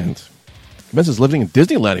La Land. Vince is living in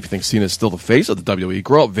Disneyland if you think Cena is still the face of the WWE.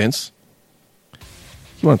 Grow up, Vince."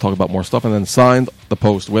 You want to talk about more stuff, and then signed the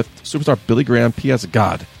post with superstar Billy Graham, P.S.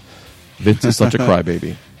 God. Vince is such a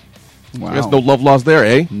crybaby. Wow. I guess no love lost there,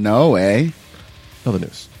 eh? No, eh? Other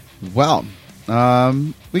news. Well,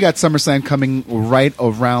 we got SummerSlam coming right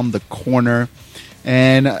around the corner.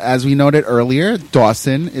 And as we noted earlier,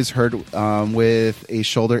 Dawson is hurt with a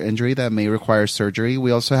shoulder injury that may require surgery.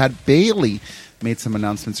 We also had Bayley made some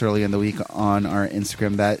announcements earlier in the week on our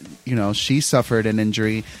Instagram that, she suffered an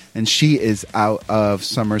injury and she is out of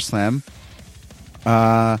SummerSlam.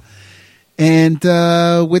 And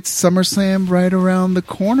with SummerSlam right around the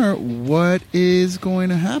corner, what is going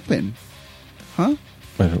to happen? Huh?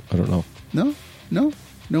 I don't know. No?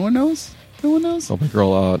 No one knows? No one knows? Hope my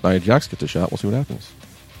girl Nia Jax gets a shot. We'll see what happens.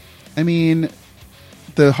 I mean,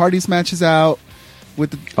 the Hardys match is out.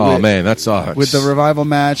 Man, that sucks. With the Revival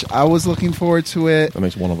match, I was looking forward to it. That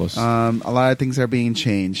makes one of us. A lot of things are being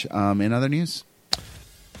changed. In other news,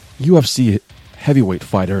 UFC heavyweight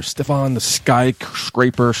fighter Stefan the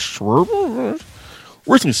Skyscraper Schwarber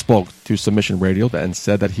recently spoke to Submission Radio and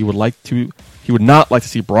said that he would not like to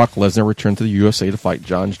see Brock Lesnar return to the UFC to fight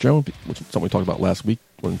Jon Jones, which is something we talked about last week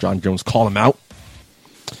when Jon Jones called him out.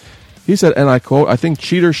 He said, and I quote, "I think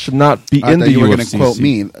cheaters should not be in the UFC." You were going to quote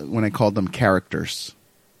me when I called them characters.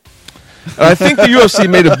 I think the UFC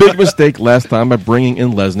made a big mistake last time by bringing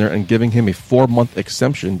in Lesnar and giving him a 4-month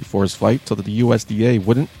exemption before his fight so that the USDA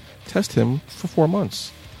wouldn't test him for 4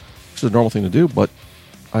 months. Which is a normal thing to do, but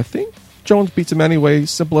I think Jones beats him anyway.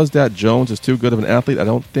 Simple as that. Jones is too good of an athlete. I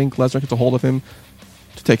don't think Lesnar gets a hold of him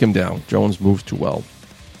to take him down. Jones moves too well.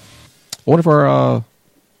 What if our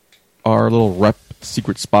little rep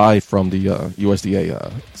secret spy from the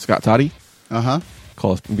USDA, Scott Toddy,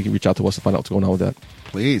 call us? We can reach out to us to find out what's going on with that.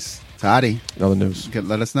 Please, Toddy. Other news.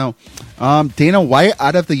 Let us know. Dana White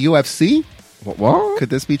out of the UFC. What?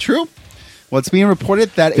 Could this be true? Well, it's being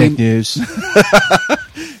reported that fake news.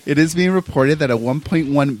 It is being reported that a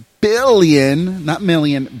 $1.1 billion, not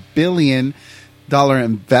million, billion dollar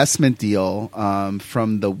investment deal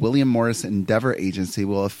from the William Morris Endeavor Agency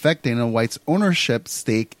will affect Dana White's ownership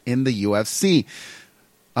stake in the UFC.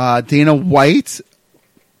 Dana White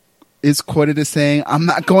is quoted as saying, "I'm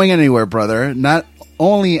not going anywhere, brother. Not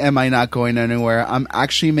only am I not going anywhere, I'm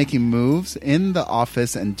actually making moves in the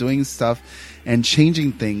office and doing stuff and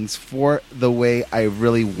changing things for the way I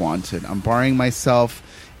really wanted. I'm borrowing myself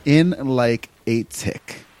in like a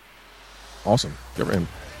tick." Awesome. Good for him.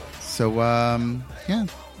 So,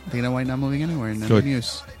 Dana White not moving anywhere in the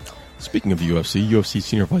news. Speaking of the UFC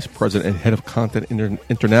Senior Vice President and Head of Content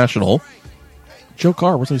International, Joe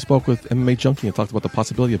Carr recently spoke with MMA Junkie and talked about the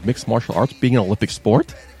possibility of mixed martial arts being an Olympic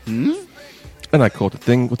sport. And I quote, "The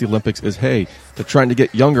thing with the Olympics is, hey, they're trying to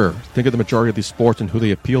get younger. Think of the majority of these sports and who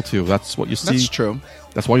they appeal to. That's what you see." That's true.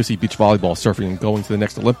 That's why you see beach volleyball, surfing, and going to the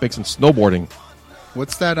next Olympics, and snowboarding.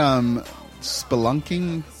 What's that,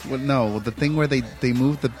 spelunking? Well, no, the thing where they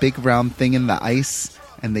move the big round thing in the ice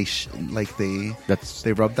and they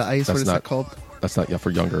rub the ice. What is that called? That's not for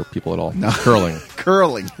younger people at all. No. Curling.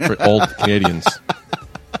 Curling. For old Canadians.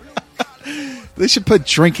 They should put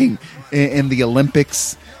drinking in the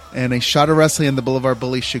Olympics, and a shot of wrestling and the Boulevard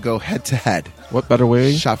Bullies should go head to head. What better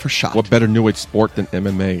way? Shot for shot. What better new age sport than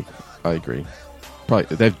MMA? I agree.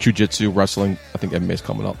 Probably they have jiu-jitsu, wrestling. I think MMA's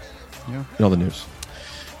coming up. Yeah. In other news.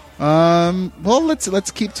 Well,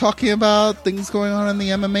 let's keep talking about things going on in the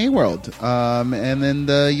MMA world. And in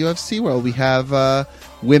the UFC world, we have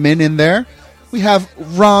women in there. We have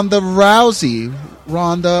Ronda Rowdy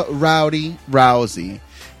Rousey.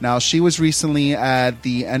 Now, she was recently at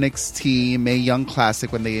the NXT Mae Young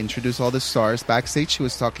Classic when they introduced all the stars. Backstage, she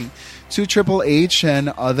was talking to Triple H and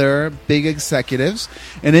other big executives.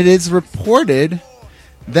 And it is reported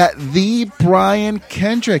that the Brian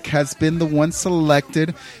Kendrick has been the one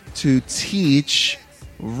selected to teach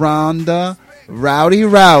Ronda Rowdy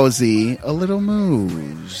Rousey a little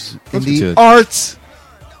moves in the art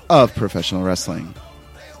of professional wrestling.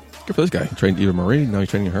 Good for this guy. He trained Eva Marie, now he's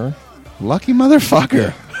training her. Lucky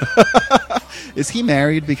motherfucker. Is he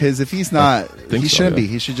married? Because if he's not, he shouldn't be.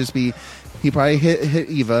 He should just be. He probably hit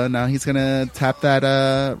Eva. Now he's gonna tap that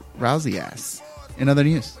Rousey ass. In other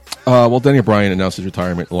news, well, Daniel Bryan announced his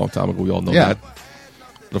retirement a long time ago. We all know that.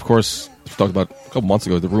 But of course, we talked about a couple months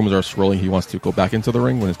ago. The rumors are swirling. He wants to go back into the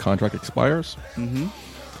ring when his contract expires. Mm-hmm.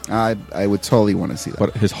 I would totally want to see that.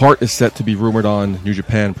 But his heart is set to be rumored on New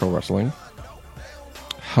Japan Pro Wrestling.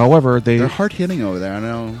 However, they're hard hitting over there. I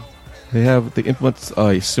know. They implement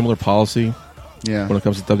a similar policy. Yeah. When it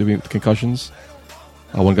comes to WWE with concussions,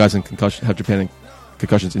 when guys have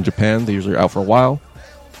concussions in Japan, they usually are out for a while.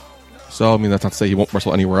 So I mean, that's not to say he won't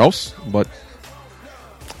wrestle anywhere else, but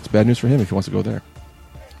it's bad news for him if he wants to go there.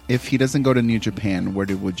 If he doesn't go to New Japan, where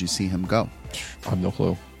would you see him go? I have no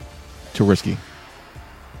clue. Too risky.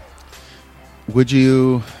 Would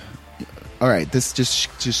you? All right, this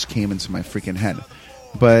just came into my freaking head,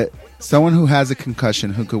 but. Someone who has a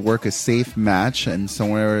concussion who could work a safe match and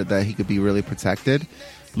somewhere that he could be really protected.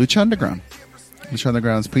 Lucha Underground. Lucha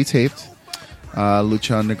Underground's pre-taped.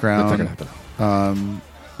 Lucha Underground. That's not gonna happen.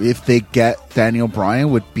 If they get Daniel Bryan,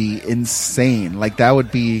 would be insane. Like that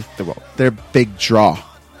would be their big draw.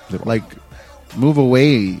 Like, move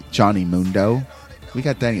away, Johnny Mundo. We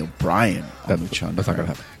got Daniel Bryan on Lucha Underground. That's not gonna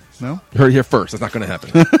happen. No? You heard it here first. That's not going to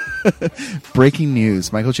happen. Breaking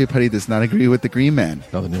news. Michael J. Putty does not agree with the Green Man.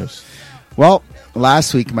 Another news. Well,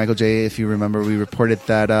 last week, Michael J., if you remember, we reported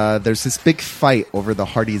that there's this big fight over the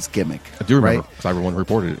Hardys gimmick. I do remember, because everyone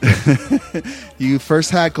reported it. You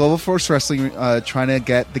first had Global Force Wrestling trying to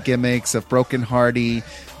get the gimmicks of Broken Hardy,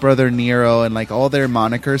 Brother Nero, and like all their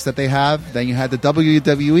monikers that they have. Then you had the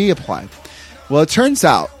WWE apply. Well, it turns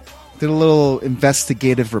out, did a little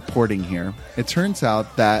investigative reporting here. It turns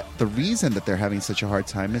out that the reason that they're having such a hard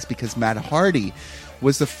time is because Matt Hardy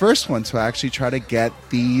was the first one to actually try to get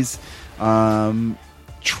these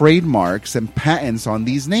trademarks and patents on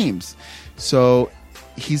these names. So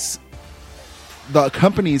the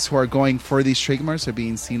companies who are going for these trademarks are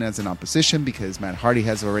being seen as an opposition because Matt Hardy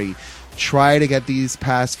has already tried to get these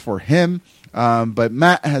passed for him. But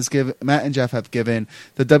Matt and Jeff have given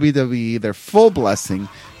the WWE their full blessing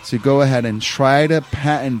to go ahead and try to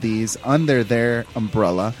patent these under their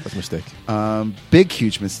umbrella. That's a mistake. Big,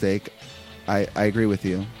 huge mistake. I agree with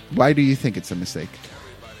you. Why do you think it's a mistake?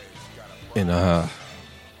 In 8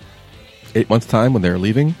 months' time, when they're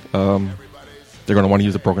leaving, they're going to want to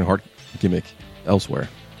use the Broken Heart gimmick elsewhere.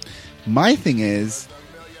 My thing is,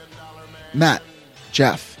 Matt,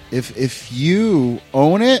 Jeff, if you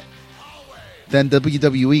own it, then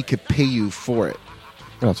WWE could pay you for it.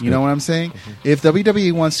 You know what I'm saying? Mm-hmm. If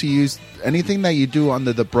WWE wants to use anything that you do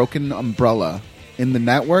under the Broken umbrella in the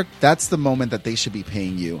network, that's the moment that they should be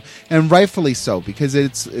paying you. And rightfully so, because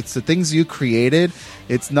it's the things you created.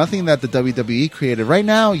 It's nothing that the WWE created. Right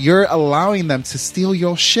now, you're allowing them to steal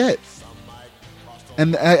your shit.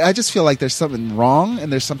 And I just feel like there's something wrong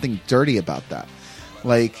and there's something dirty about that.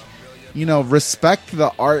 Like, respect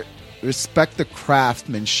the art, respect the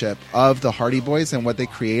craftsmanship of the Hardy Boys and what they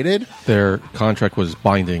created. Their contract was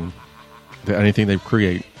binding that anything they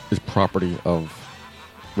create is property of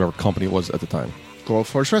whatever company it was at the time. Global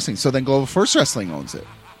Force Wrestling. So then Global Force Wrestling owns it.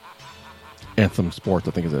 Anthem Sports,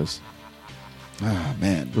 I think it is. Oh,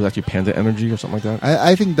 man. It was actually Panda Energy or something like that.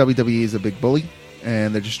 I think WWE is a big bully,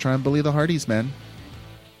 and they're just trying to bully the Hardys, man.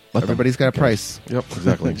 Everybody's got a price. Yep,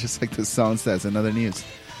 exactly. Just like the song says in other news.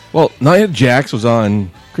 Well, Nia Jax was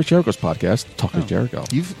on Chris Jericho's podcast, Talking Jericho.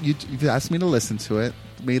 You've asked me to listen to it.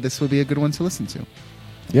 Maybe this would be a good one to listen to.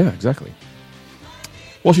 Yeah, exactly.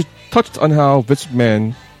 Well, she touched on how Vince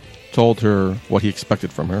McMahon told her what he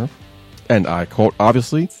expected from her. And I quote,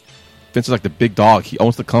 obviously, Vince is like the big dog. He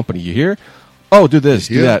owns the company. You hear? Oh, do this,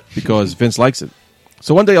 do that, because Vince likes it.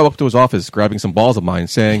 So one day I walked to his office grabbing some balls of mine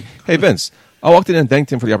saying, hey, Vince, I walked in and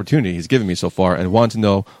thanked him for the opportunity he's given me so far and wanted to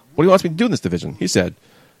know what he wants me to do in this division. He said,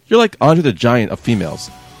 you're like Andre the Giant of females.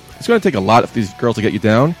 It's going to take a lot of these girls to get you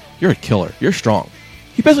down. You're a killer. You're strong.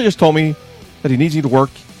 He basically just told me that he needs you to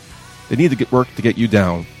work. They need to get work to get you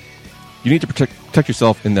down. You need to protect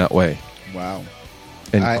yourself in that way. Wow.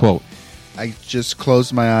 End quote. I just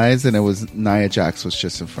closed my eyes and it was Nia Jax was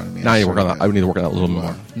just in front of me. Now you work on that. I need to work on that a little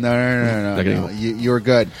more. No. You were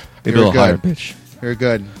good. Maybe a little higher, bitch. You're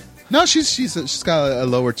good. No, she's got a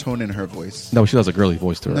lower tone in her voice. No, she has a girly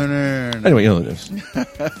voice to her. No. Anyway, you know this.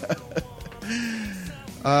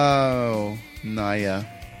 Oh, Nia.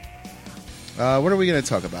 What are we going to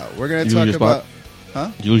talk about? We're going You to lose talk your about. spot?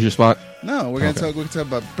 Huh? Did you lose your spot? No, we're going to talk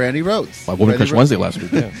about Brandy Rhodes. My Woman Crush Wednesday last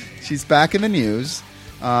week. Yeah. She's back in the news.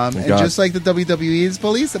 And God. just like the WWE is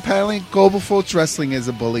bullies, apparently Global Force Wrestling is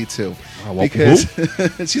a bully too. Well, because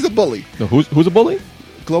she's a bully. No, who's a bully?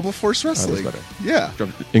 Global Force Wrestling. better. Yeah.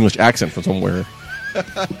 English accent from somewhere.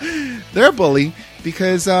 They're a bully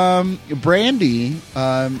because Brandy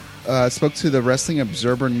spoke to the Wrestling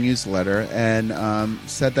Observer newsletter and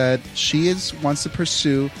said that she wants to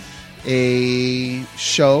pursue a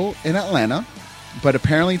show in Atlanta, but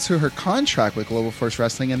apparently to her contract with Global Force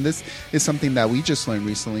Wrestling, and this is something that we just learned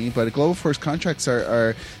recently, but Global Force contracts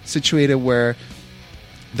are situated where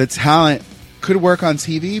the talent could work on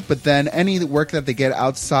TV, but then any work that they get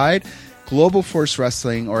outside, Global Force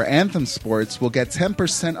Wrestling or Anthem Sports will get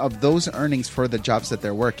 10% of those earnings for the jobs that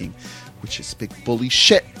they're working, which is big bully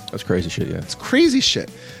shit. That's crazy shit, yeah. It's crazy shit.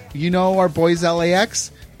 You know our boys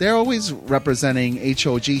LAX? They're always representing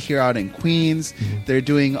HOG here out in Queens. Mm-hmm. They're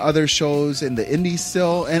doing other shows in the indies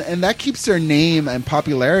still. And that keeps their name and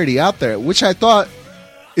popularity out there, which I thought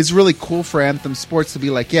is really cool for Anthem Sports to be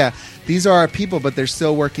like, yeah, these are our people, but they're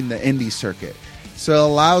still working the indie circuit. So it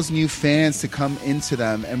allows new fans to come into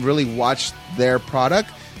them and really watch their product,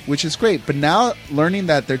 which is great. But now learning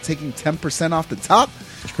that they're taking 10% off the top,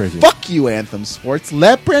 that's crazy. Fuck you, Anthem Sports.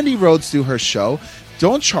 Let Brandy Rhodes do her show.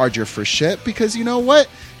 Don't charge her for shit because you know what?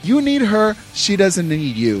 You need her. She doesn't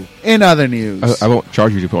need you. In other news. I won't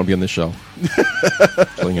charge you to be on this show.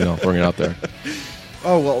 Letting you know, throwing it out there.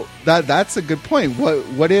 Oh, well, that's a good point.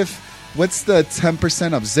 What's the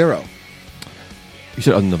 10% of zero? You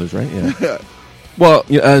said other numbers, right? Yeah. Well,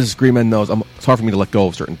 as Green Man knows, it's hard for me to let go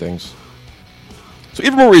of certain things. So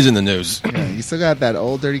even more reason in the news. Yeah, you still got that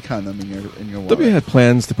old dirty condom in your wallet. WWE had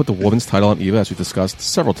plans to put the women's title on Eva, as we've discussed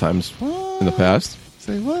several times in the past.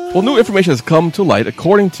 Say what? Well, new information has come to light,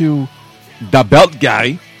 according to the Belt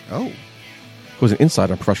Guy, who's an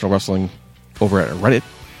insider on professional wrestling over at Reddit.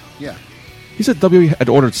 Yeah. He said WWE had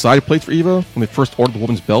ordered side plates for Eva when they first ordered the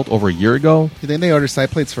women's belt over a year ago. You think they ordered side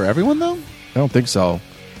plates for everyone, though? I don't think so.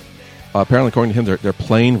 Apparently, according to him, they're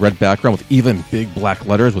plain red background with Eva in big black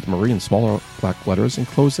letters with Marie in smaller black letters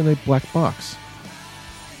enclosed in a black box.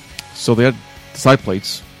 So they had side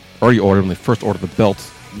plates already ordered when they first ordered the belt,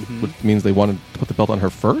 which means they wanted to put the belt on her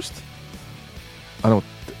first. I don't know what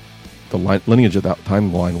the lineage of that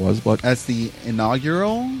timeline was, but... As the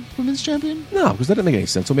inaugural women's champion? No, because that didn't make any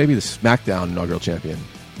sense. So maybe the SmackDown inaugural champion.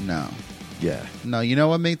 No. Yeah. No, you know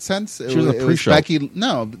what made sense? She was a pre-show.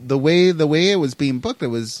 The way it was being booked, it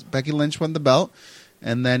was Becky Lynch won the belt,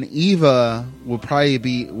 and then Eva would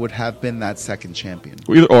have been that second champion.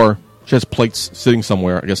 Either or, she has plates sitting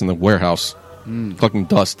somewhere, I guess in the warehouse, collecting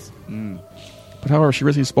dust. But however, she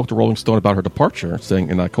recently spoke to Rolling Stone about her departure, saying,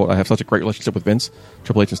 and I quote, "I have such a great relationship with Vince,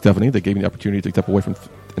 Triple H, and Stephanie. They gave me the opportunity to step away from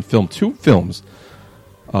and film 2 films.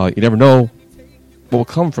 You never know what will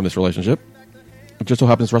come from this relationship. It just so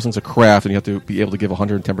happens wrestling's a craft, and you have to be able to give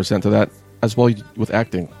 110% to that, as well with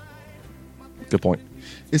acting." Good point.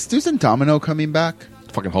 Is Susan Domino coming back?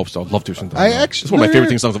 I fucking hope so. I love Susan Domino. It's one of my favorite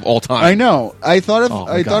theme songs of all time. I know. I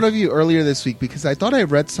thought of you earlier this week because I thought I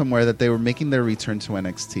read somewhere that they were making their return to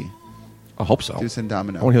NXT. I hope so. Susan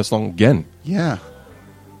Domino. I want to hear the song again. Yeah.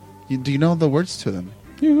 Do you know the words to them?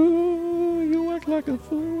 You act like a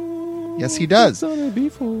fool. Yes, he does. Done it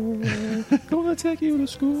before. Gonna take you to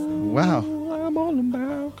school. Wow. I'm all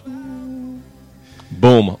about cool.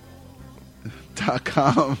 Boom.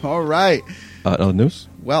 .com. All right. Other news?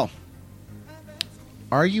 Well,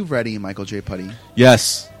 are you ready, Michael J. Putty?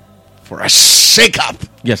 Yes. For a shake-up.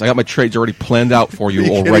 Yes, I got my trades already planned out for you Are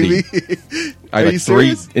you already. I have 3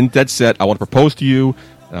 serious? in dead set. I want to propose to you,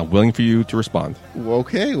 and I'm willing for you to respond.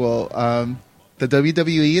 Okay, well, the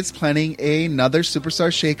WWE is planning another Superstar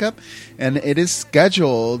shakeup, and it is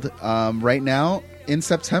scheduled right now in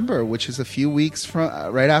September, which is a few weeks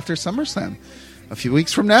from right after SummerSlam. A few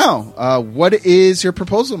weeks from now. What is your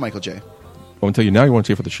proposal, Michael J? I want to tell you now. You want to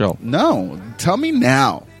see it for the show? No, tell me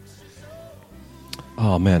now.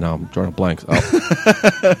 Oh man, I'm drawing a blank.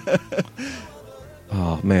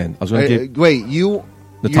 Oh man, I was going to give wait.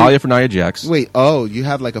 Natalya for Nia Jax. Wait, you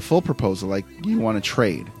have like a full proposal, like you want to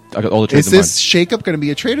trade. I got all the trades Is in this shakeup going to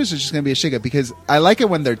be a trade, or is it just going to be a shakeup? Because I like it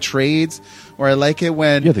when they're trades, or I like it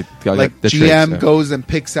when Yeah, they like the GM trades, yeah. goes and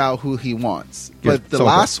picks out who he wants. Yeah, But the something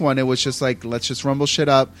like last one, it was just like, let's just rumble shit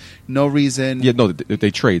up, no reason. mind. Yeah, no,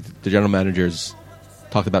 they trade. The general managers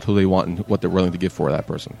talked about who they want and what they're willing to give for that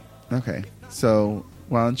person. Okay, so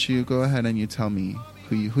why don't you go ahead and you tell me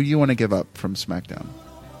who you want to give up from SmackDown?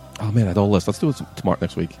 Oh man, I had a whole list. Let's do it tomorrow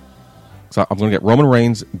next week. So I'm going to get Roman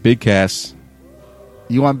Reigns, Big Cass.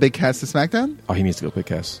 You want Big Cass to SmackDown? Oh, he needs to go Big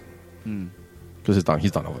Cass because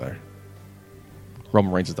he's done over there.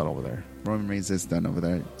 Roman Reigns is done over there. Roman Reigns is done over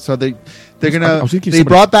there. So they're I gonna was thinking they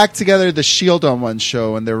somebody- brought back together the Shield on one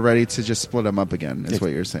show, and they're ready to just split them up again. Is Yeah.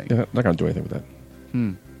 what you're saying? Yeah, not going to do anything with that.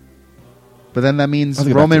 But then that means I'll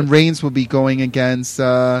get back Roman to it. Reigns will be going against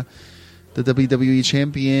the WWE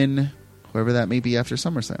champion, whoever that may be, after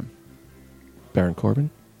SummerSlam. Baron Corbin.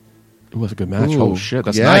 It was a good match. Ooh, Oh shit,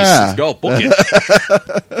 that's yeah. nice. Let's go book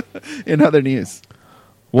it. In other news,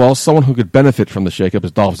 Well, someone who could benefit from the shakeup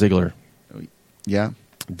is Dolph Ziggler. yeah,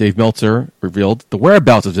 Dave Meltzer revealed the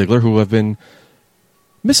whereabouts of Ziggler, who have been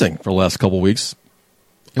missing for the last couple of weeks.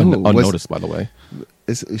 Ooh, was- Unnoticed, by the way.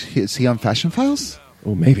 is he on Fashion Files?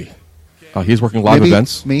 Oh, maybe. He's working live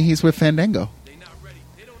events. Maybe he's with Fandango.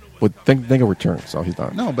 Would think he'll return, so he's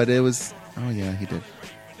not. No, but it was. Oh yeah, he did.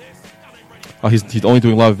 He's only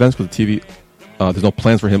doing live events because the TV. There's no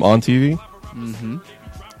plans for him on TV. Mm-hmm.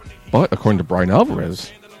 But according to Brian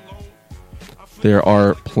Alvarez, there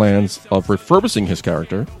are plans of refurbishing his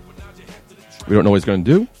character. We don't know what he's going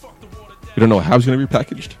to do. We don't know how he's going to be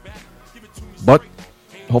packaged. But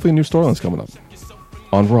hopefully a new storyline's coming up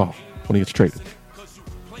on Raw when he gets traded.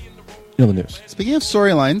 In other news. Speaking of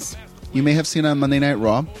storylines, you may have seen on Monday Night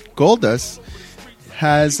Raw, Goldust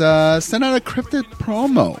has sent out a cryptic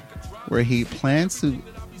promo where he plans to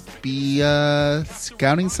be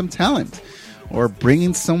scouting some talent or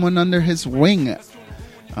bringing someone under his wing at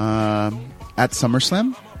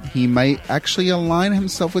SummerSlam. He might actually align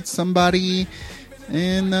himself with somebody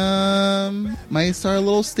and might start a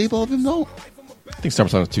little stable of him, though. I think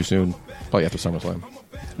SummerSlam is too soon. Probably after SummerSlam.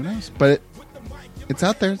 Who knows? But it's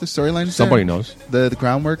out there. The storyline is Somebody there. knows. The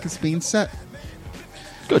groundwork is being set.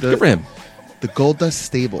 Good for him. The Goldust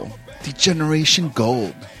stable. The Generation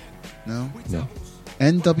Gold. No? No.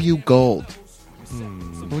 NW Gold.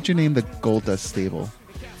 What would you name the Goldust stable?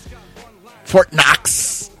 Fort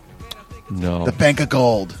Knox. No. The Bank of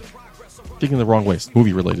Gold. Thinking the wrong way. It's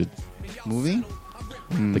movie related. Movie?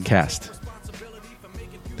 The cast.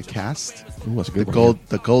 The cast? Ooh, that's a The good one.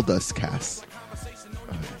 Goldust cast.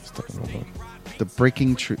 Stuck in the wrong one. The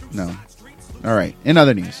Breaking Truth. No. All right. In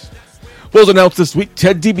other news. Was announced this week,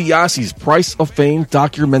 Ted DiBiase's Price of Fame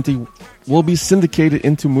documentary will be syndicated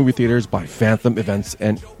into movie theaters by Phantom Events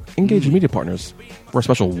and engaged media partners for a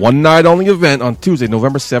special one-night-only event on Tuesday,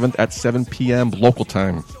 November 7th at 7 p.m. local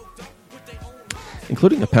time,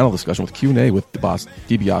 including a panel discussion with Q&A with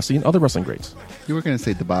DiBiase and other wrestling greats. You were going to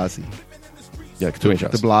say DeBasi. Yeah, two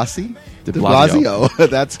shots. De Blasi? De De Blasio. Blasio.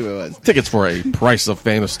 That's who it was. Tickets for a Price of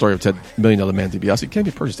Fame, a story of Ted Million Dollar Man DiBiase, can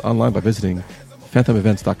be purchased online by visiting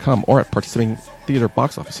phantomevents.com or at participating theater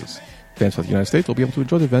box offices. Fans from the United States will be able to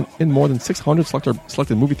enjoy the event in more than 600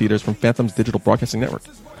 selected movie theaters from Phantom's digital broadcasting network.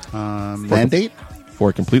 Mandate? For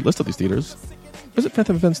a complete list of these theaters, visit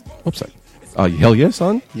Phantom Events website. Hell yeah,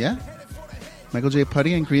 son. Yeah. Michael J.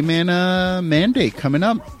 Putty and Green Man Mandate coming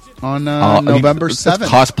up on I mean, November that's 7th.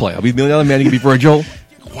 cosplay. I'll be Million Dollar Man. You can be Virgil.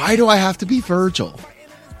 Why do I have to be Virgil?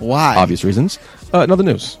 Why? Obvious reasons. Another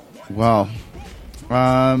news. Well,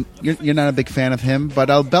 you're not a big fan of him, but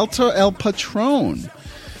Alberto El Patron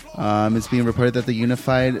is being reported that the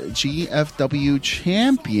unified GFW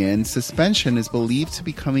champion suspension is believed to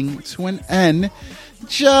be coming to an end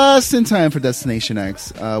just in time for Destination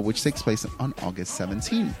X, which takes place on August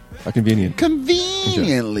 17th. How convenient.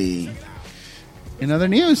 Conveniently. In other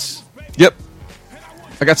news, Yep.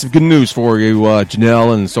 I got some good news for you,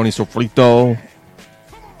 Janelle and Sony Sofrito.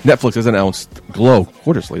 Netflix has announced Glow,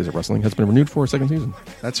 Quarter Slaves of Wrestling, has been renewed for a second season.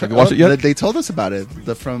 that's Have right. you watched it yet? They told us about it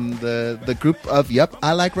from the group of Yep,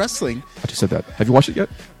 I Like Wrestling. I just said that. Have you watched it yet?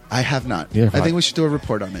 I have not. Yeah, I fine. think we should do a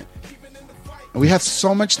report on it. We have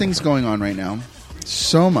so much things going on right now.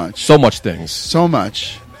 So much. So much things, So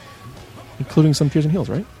much. including some Tears and Heels,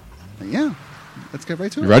 right? Yeah. Let's get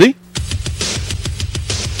right to it. You ready?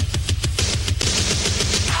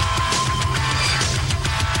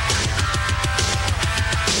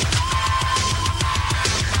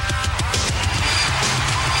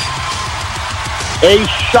 A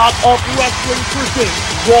Shot of Wrestling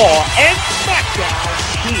presents Raw and SmackDown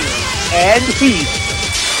Tears and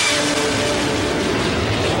Heat.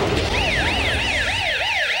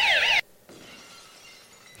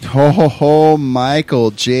 Oh,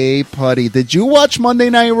 Michael J. Putty. Did you watch Monday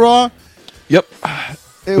Night Raw? Yep.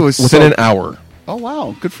 It was Within an hour. Oh,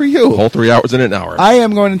 wow. Good for you. Whole 3 hours in an hour. I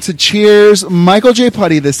am going to cheers Michael J.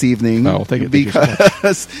 Putty this evening. Oh, thank you.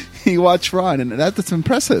 Because he watched Raw, and that's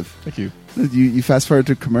impressive. Thank you. You fast forward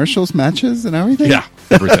to commercials, matches, and everything? Yeah,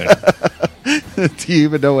 everything. Do you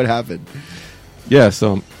even know what happened? Yeah,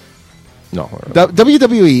 so... No.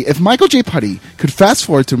 WWE, if Michael J. Putty could fast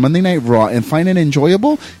forward to Monday Night Raw and find it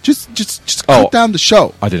enjoyable, just cut down the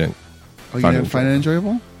show. I didn't. Oh, you didn't find it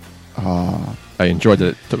enjoyable? I enjoyed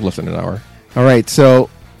it. It took less than an hour. All right, so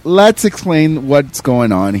let's explain what's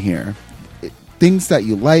going on here. Things that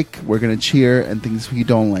you like, we're going to cheer, and things you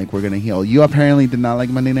don't like, we're going to heal. You apparently did not like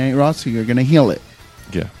Monday Night Raw, so you're going to heal it.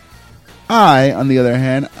 Yeah. I, on the other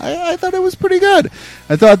hand, I thought it was pretty good.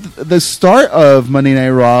 I thought the start of Monday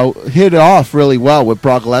Night Raw hit off really well with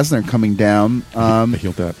Brock Lesnar coming down. I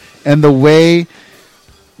healed that. And the way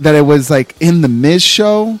that it was like in the Miz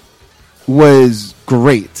show was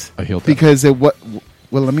great. I healed that. Because well,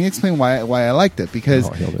 let me explain why I liked it. Because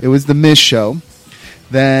it was the Miz show.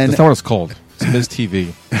 Then That's not what it's called. It's Miz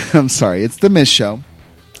TV. I'm sorry. It's the Miz show.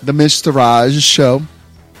 The Miz Taraj show.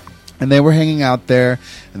 And they were hanging out there,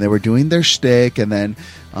 and they were doing their shtick, and then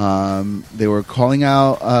they were calling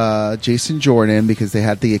out Jason Jordan because they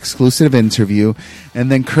had the exclusive interview.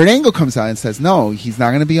 And then Kurt Angle comes out and says, no, he's not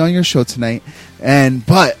going to be on your show tonight,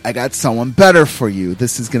 but I got someone better for you.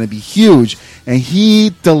 This is going to be huge. And he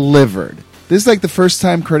delivered. This is like the first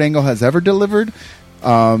time Kurt Angle has ever delivered.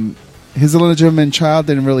 His illegitimate child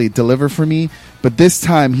didn't really deliver for me, but this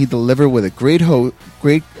time he delivered with a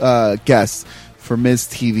great guest for Miz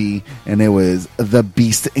TV, and it was the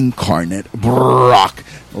Beast incarnate, Brock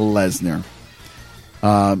Lesnar.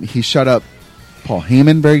 He shut up Paul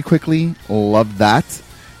Heyman very quickly. Loved that.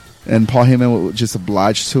 And Paul Heyman just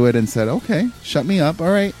obliged to it and said, okay, shut me up.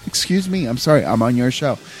 All right, excuse me. I'm sorry. I'm on your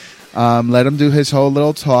show. Let him do his whole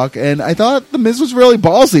little talk. And I thought The Miz was really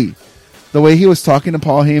ballsy. The way he was talking to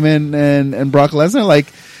Paul Heyman and Brock Lesnar, like,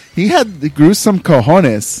 he grew some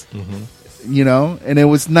cojones, and it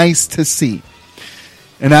was nice to see.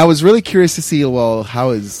 And I was really curious to see, well,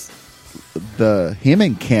 how is the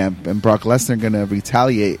Heyman camp and Brock Lesnar going to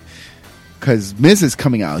retaliate? Because Miz is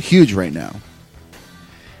coming out huge right now.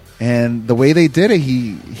 And the way they did it,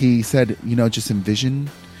 he said, just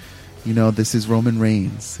envision, this is Roman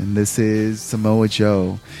Reigns, and this is Samoa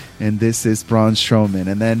Joe, and this is Braun Strowman.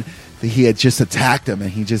 And then he had just attacked him,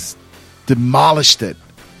 and he just demolished it.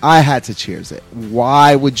 I had to cheers it.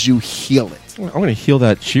 Why would you heal it? I'm going to heal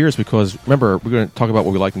that cheers because, remember, we're going to talk about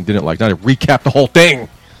what we liked and didn't like, not to recap the whole thing.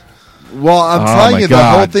 Well, I'm telling you, the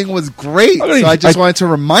whole thing was great, so I just wanted to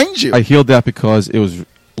remind you. I healed that because it was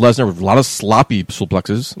Lesnar with a lot of sloppy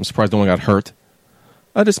suplexes. I'm surprised no one got hurt.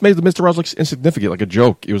 I just made the Mr. Rouse look insignificant, like a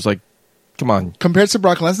joke. It was like, come on. Compared to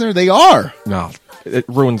Brock Lesnar, they are. No, it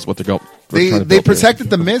ruins what they're going. They protected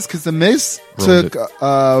the Miz because the Miz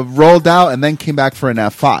rolled out and then came back for an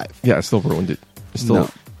F5. Yeah, it still ruined it. It still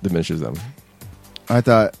diminishes them. I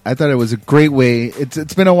thought it was a great way.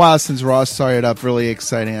 It's been a while since Raw started up. Really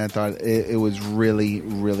exciting. I thought it was really,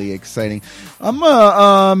 really exciting.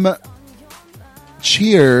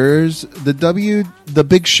 Cheers the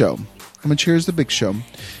Big Show. I'm gonna cheers the Big Show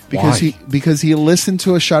because he listened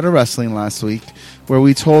to a Shot of Wrestling last week where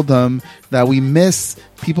we told them that we miss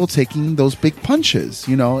people taking those big punches,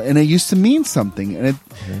 and it used to mean something.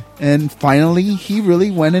 And finally he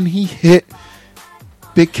really went and he hit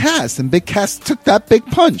Big Cass, and Big Cass took that big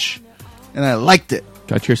punch, and I liked it.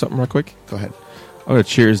 Can I cheer something real quick? Go ahead. I'm going to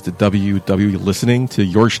cheers the WWE listening to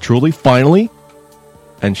yours truly, finally,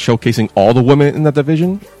 and showcasing all the women in that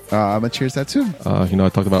division. I'm going to cheers that too. I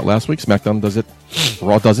talked about it last week. SmackDown does it.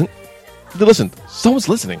 Raw doesn't. Listen, someone's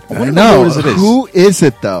listening. I know. Who is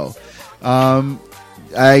it, though?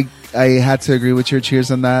 I had to agree with your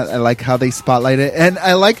cheers on that. I like how they spotlight it, and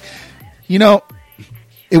I like,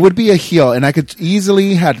 it would be a heel, and I could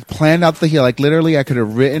easily had planned out the heel. Like, literally, I could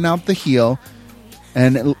have written out the heel,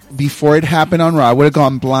 and before it happened on Raw, I would have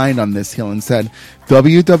gone blind on this heel and said,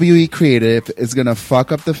 WWE Creative is going to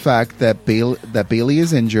fuck up the fact that Bayley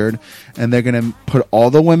is injured, and they're going to put all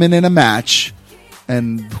the women in a match,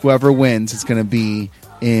 and whoever wins is going to be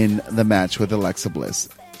in the match with Alexa Bliss.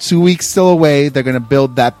 2 weeks still away. They're going to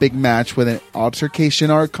build that big match with an altercation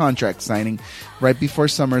or a contract signing right before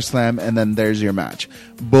SummerSlam, and then there's your match.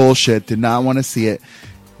 Bullshit. Did not want to see it.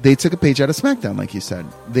 They took a page out of SmackDown, like you said.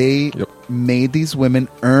 They made these women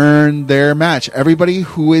earn their match. Everybody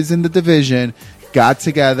who is in the division got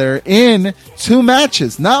together in 2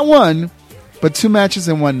 matches. Not one, but 2 matches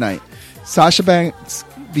in one night. Sasha Banks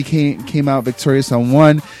came out victorious on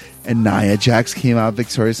one. and Nia Jax came out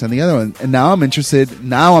victorious on the other one. And now I'm interested.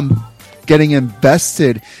 Now I'm getting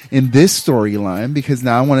invested in this storyline because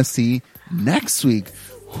now I want to see next week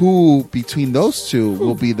who between those two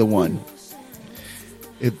will be the one.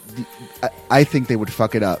 I think they would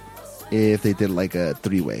fuck it up if they did like a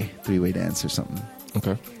three-way dance or something.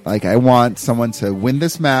 Okay. Like, I want someone to win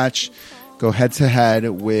this match, go head-to-head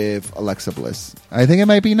with Alexa Bliss. I think it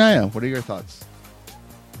might be Nia. What are your thoughts?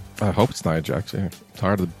 I hope it's Nia Jax. Yeah. I'm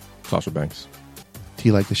tired of Sasha Banks. Do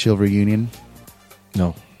you like the Shield reunion?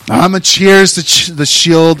 No. I'm a cheers to the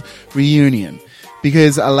Shield reunion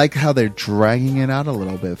because I like how they're dragging it out a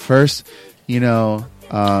little bit. First, Play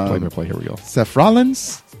by play. Here we go. Seth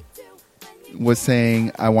Rollins was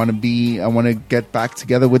saying, I want to get back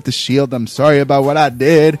together with the Shield. I'm sorry about what I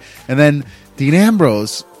did. And then Dean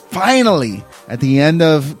Ambrose, finally, at the end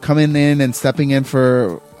of coming in and stepping in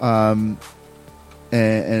for,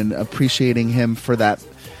 and appreciating him for that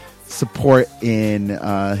support in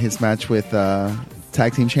his match with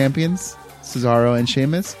tag team champions, Cesaro and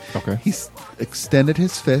Sheamus. Okay. He's extended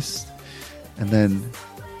his fist, and then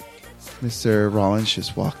Mr. Rollins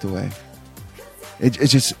just walked away.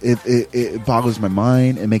 It boggles my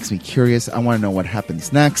mind. It makes me curious. I want to know what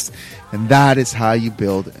happens next, and that is how you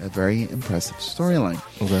build a very impressive storyline.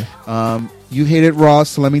 Okay. You hated Raw,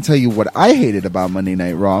 so let me tell you what I hated about Monday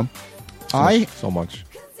Night Raw. So much.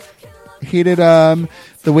 Hated the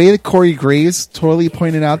way that Corey Graves totally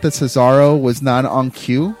pointed out that Cesaro was not on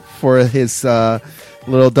cue for his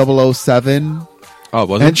little 007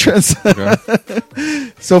 entrance. Okay.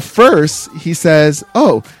 So first he says,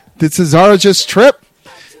 "Oh, did Cesaro just trip?"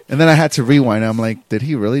 And then I had to rewind. I'm like, "Did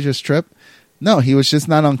he really just trip?" No, he was just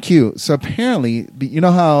not on cue. So apparently, you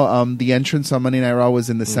know how the entrance on Monday Night Raw was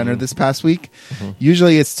in the center this past week?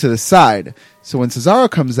 Usually it's to the side. So when Cesaro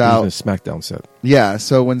comes out... in a SmackDown set. Yeah,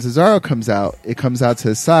 so when Cesaro comes out, it comes out to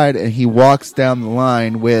his side, and he walks down the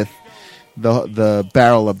line with the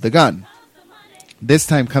barrel of the gun. This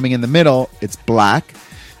time coming in the middle, it's black.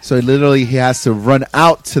 So literally he has to run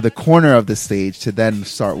out to the corner of the stage to then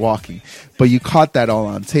start walking. But you caught that all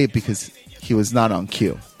on tape because he was not on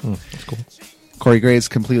cue. That's cool. Corey Graves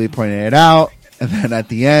completely pointed it out. And then at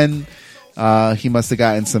the end, he must have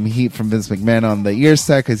gotten some heat from Vince McMahon on the ear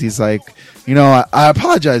set because he's like, I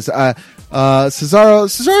apologize.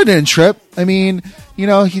 Cesaro didn't trip. I mean,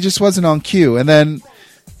 he just wasn't on cue. And then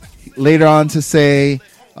later on to say,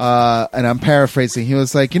 and I'm paraphrasing, he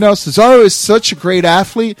was like, Cesaro is such a great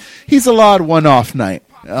athlete. He's allowed one off night.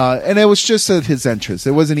 And it was just at his entrance.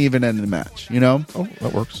 It wasn't even in the match, Oh,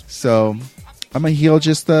 that works. So I'm a heel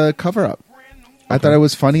just to cover up. I thought it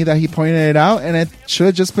was funny that he pointed it out, and it should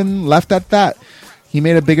have just been left at that. He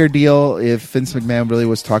made a bigger deal if Vince McMahon really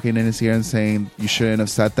was talking in his ear and saying, you shouldn't have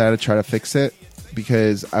said that to try to fix it,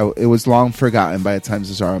 because it was long forgotten by the time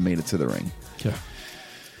Cesaro made it to the ring. Yeah.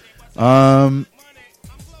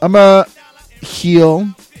 I'm a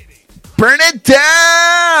heel. Burn it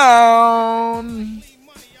down!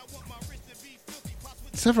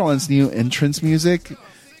 Seth Rollins' new entrance music,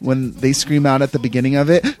 when they scream out at the beginning of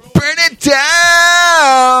it, burn it down!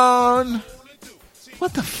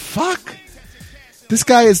 What the fuck? This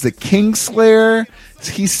guy is the Kingslayer.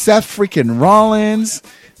 He's Seth freaking Rollins,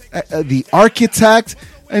 the architect.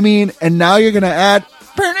 I mean, and now you're going to add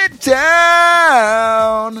burn it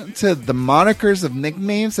down to the monikers of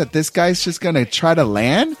nicknames that this guy's just going to try to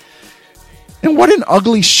land? And what an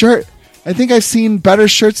ugly shirt. I think I've seen better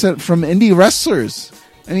shirts from indie wrestlers.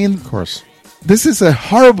 I mean, Of course. this is a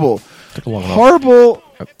horrible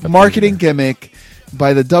marketing gimmick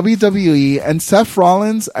by the WWE. And Seth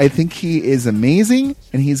Rollins, I think he is amazing,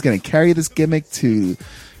 and he's going to carry this gimmick to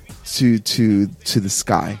the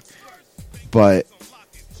sky. But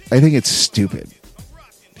I think it's stupid.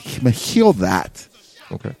 Heal that.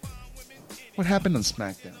 Okay. What happened on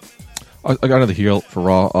SmackDown? I got another heel for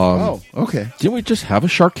Raw. Okay. Didn't we just have a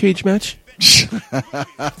Shark Cage match?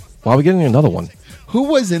 Why are we getting another one? Who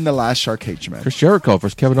was in the last Shark Cage match? Chris Jericho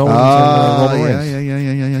versus Kevin Owens and Roman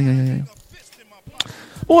Reigns. Yeah.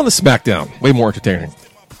 Well, on the SmackDown, way more entertaining.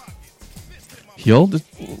 Heel,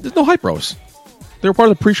 there's no hype bros. They were part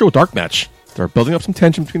of the pre-show dark match. They're building up some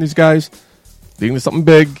tension between these guys, leading to something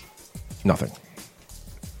big. Nothing.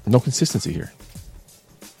 No consistency here.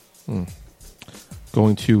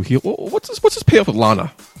 Going to heel. What's this payoff with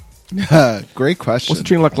Lana? Great question. What's it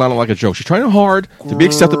treating like Lana like a joke? She's trying hard to be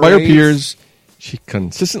accepted by her peers. She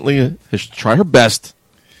consistently has tried her best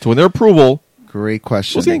to win their approval. Great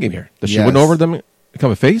question. What's the end game here? Does she win over them and become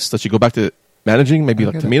a face? Does she go back to managing, maybe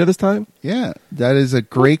like Tamina this time? Yeah, that is a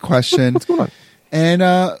great question. What's going on?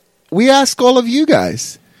 And we ask all of you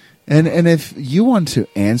guys, And if you want to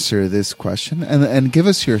answer this question and give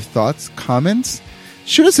us your thoughts, comments,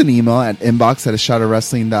 shoot us an email at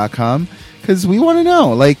inbox@ashotofwrestling.com because we want to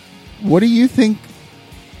know, like, what do you think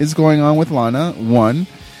is going on with Lana, 1,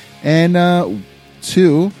 and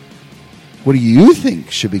 2, what do you think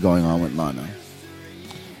should be going on with Lana?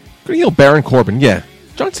 Gonna heal Baron Corbin. Yeah,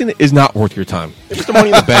 John Cena is not worth your time. It's just the Money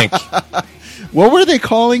in the Bank. What were they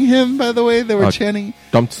calling him, by the way? They were chanting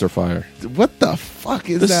dumpster fire. What the fuck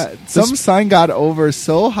is that? Some sign got over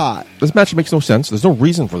so hot. This match makes no sense. There's no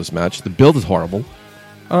reason for this match. The build is horrible.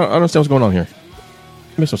 I don't understand what's going on here.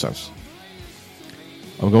 It makes no sense.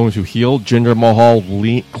 I'm going to heel Jinder Mahal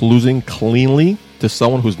losing cleanly to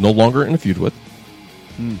someone who's no longer in a feud with.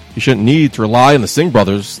 You shouldn't need to rely on the Singh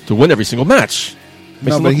brothers to win every single match.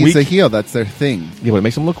 No, but he's a heel. That's their thing. Yeah, but it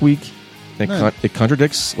makes him look weak. It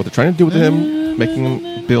contradicts what they're trying to do with him, making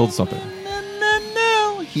him build something.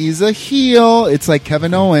 No. He's a heel. It's like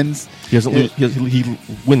Kevin Owens. He doesn't lose. He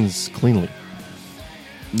wins cleanly.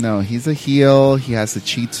 No, he's a heel. He has to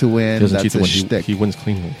cheat to win. He doesn't That's cheat to a win. shtick. He wins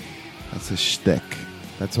cleanly. That's a shtick.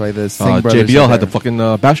 That's why the Singh brothers JBL are had the there. fucking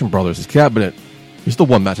Basham brothers, his cabinet. He still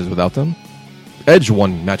won matches without them. Edge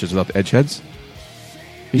won matches without the Edgeheads.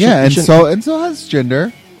 And so has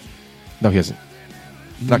Jinder. No, he hasn't.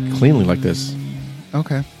 Not cleanly like this.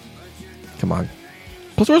 Okay. Come on.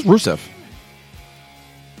 Plus, where's Rusev?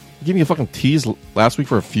 You gave me a fucking tease last week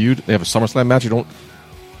for a feud. They have a SummerSlam match. You don't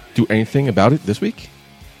do anything about it this week?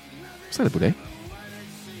 Excited, Boudet.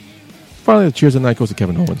 Finally, the cheers of the night goes to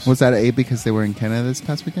Kevin Owens. Was that A because they were in Canada this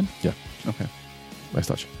past weekend? Yeah. Okay. Nice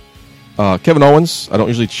touch. Kevin Owens, I don't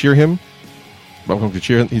usually cheer him, but I'm going to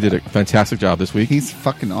cheer him. He did a fantastic job this week. He's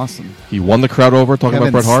fucking awesome. He won the crowd over talking Kevin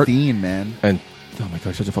about Bret Hart. Steen, man. And, oh my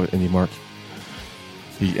God, such a fucking indie mark.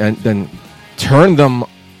 And then turned on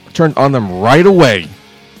them right away.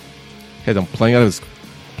 Had them playing out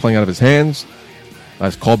of his hands.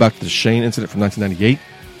 Nice callback to the Shane incident from 1998.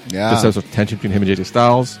 Yeah. This has a tension between him and AJ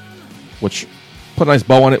Styles, which put a nice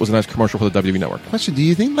bow on it. It was a nice commercial for the WWE Network. Question: do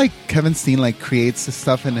you think like Kevin Steen like creates the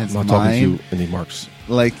stuff in his I'm mind? not talking to you, indie marks.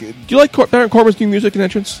 Like, do you like Baron Corbin's new music and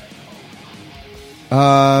entrance?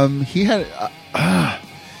 He had. I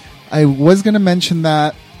was gonna mention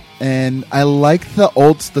that, and I like the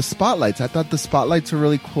spotlights. I thought the spotlights were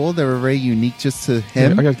really cool. They were very unique just to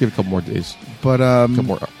him. I got to give it a couple more days. But a couple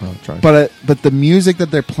more tries. But the music that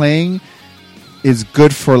they're playing is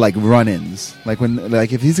good for like run-ins. Like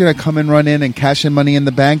if he's gonna come and run in and cash in Money in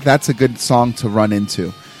the Bank, that's a good song to run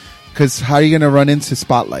into. Because how are you gonna run into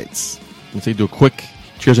spotlights? Let's say do a quick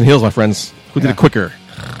cheers and heels, my friends. Who did it quicker?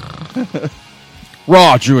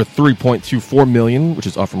 Raw drew a 3.24 million, which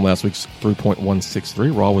is up from last week's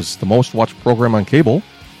 3.163. Raw was the most watched program on cable.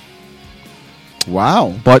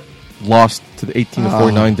 Wow. But lost to the 18 to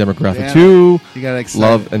 49 demographic damn. too. You got excited.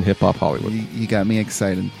 Love and Hip Hop Hollywood. You got me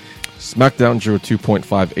excited. SmackDown drew a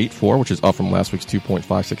 2.584, which is up from last week's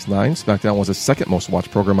 2.569. SmackDown was the second most watched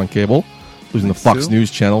program on cable, losing the Fox News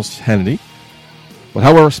Channel's Hannity. But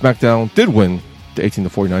however, SmackDown did win the 18 to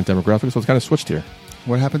 49 demographic, so it's kind of switched here.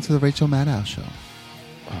 What happened to the Rachel Maddow show?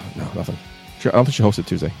 No, nothing. I don't think she hosted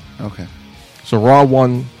Tuesday. Okay. So Raw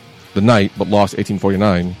won the night, but lost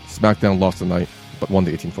 1849. SmackDown lost the night, but won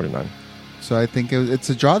the 1849. So I think it's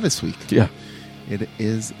a draw this week. Yeah. It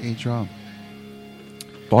is a draw.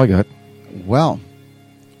 All I got. Well,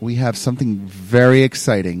 we have something very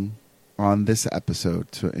exciting on this episode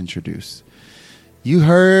to introduce. You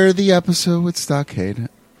heard the episode with Stockade,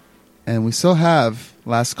 and we still have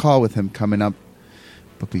Last Call with him coming up.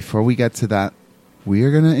 But before we get to that, we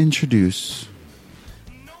are going to introduce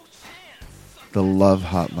the Love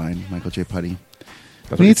Hotline, Michael J. Putty.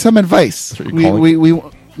 We need some advice. We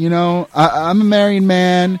I'm a married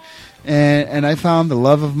man, and I found the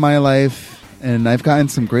love of my life. And I've gotten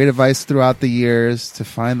some great advice throughout the years to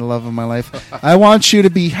find the love of my life. I want you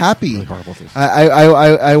to be happy. Really horrible things.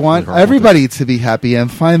 I want everybody to be happy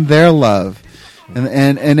and find their love.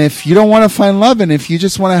 And if you don't want to find love, and if you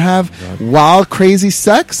just want to have wild, crazy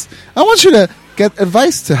sex, I want you to get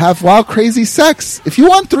advice to have wild, crazy sex. If you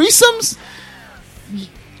want threesomes,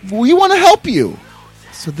 we want to help you.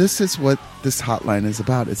 So this is what this hotline is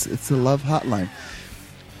about. It's a love hotline.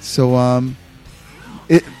 So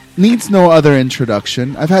it needs no other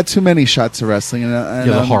introduction. I've had too many shots of wrestling. And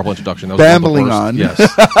the horrible introduction. That was bambling one of the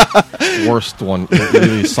worst. on. Yes. Worst one. You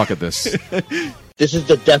really suck at this. This is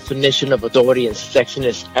the definition of authority and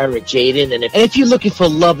sexiness, Eric Jaden. And if you're looking for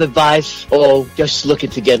love advice or just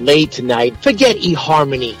looking to get laid tonight, forget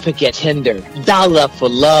eHarmony, forget Tinder. Dial up for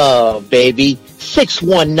love, baby.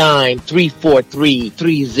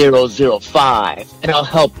 619-343-3005. And I'll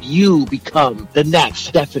help you become the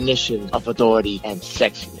next definition of authority and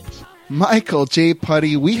sexiness. Michael J.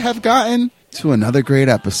 Putty, we have gotten to another great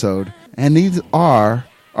episode, and these are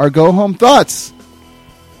our go-home thoughts.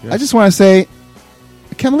 Yes. I just want to say,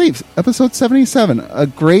 I can't believe episode 77, a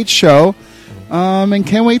great show, and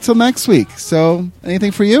can't wait till next week. So,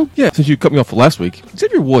 anything for you? Yeah, since you cut me off last week,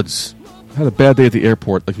 Xavier Woods had a bad day at the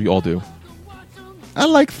airport, like we all do. I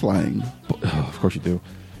like flying. But, of course you do.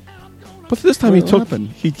 But this time What happened?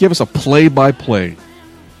 he gave us a play-by-play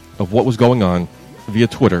of what was going on via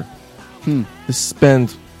Twitter. This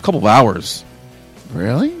spent a couple of hours.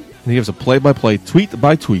 Really? And he gives a play-by-play,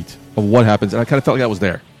 tweet-by-tweet of what happens, and I kind of felt like I was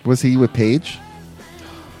there. Was he with Paige?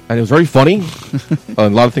 And it was very funny. A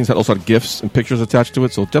lot of things had also had GIFs and pictures attached to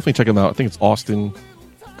it, so definitely check him out. I think it's Austin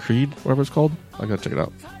Creed, whatever it's called. I gotta check it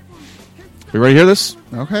out. You ready to hear this?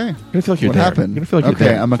 Okay. You're gonna feel like you're What there. happened? You're gonna feel like Okay,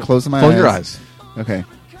 you're there. I'm gonna close my Close eyes. your eyes. Okay.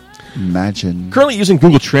 Imagine. Currently using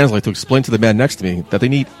Google Translate to explain to the man next to me that they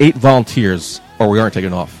need 8 volunteers or we aren't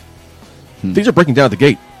taking off. Things are breaking down at the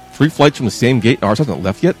gate. 3 flights from the same gate and ours hasn't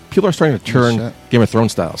left yet. People are starting to turn shit. Game of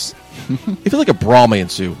Thrones styles. It feels like a brawl may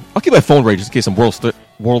ensue. I'll keep my phone ready just in case some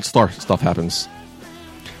World Star stuff happens.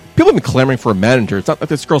 People have been clamoring for a manager. It's not like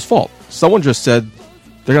this girl's fault. Someone just said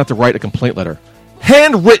they're going to have to write a complaint letter.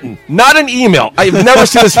 Handwritten, not an email. I've never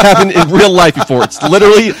seen this happen in real life before. It's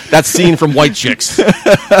literally that scene from White Chicks.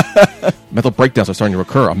 Mental breakdowns are starting to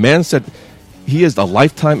occur. A man said he is a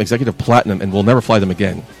lifetime executive platinum and will never fly them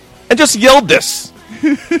again. And just yelled this.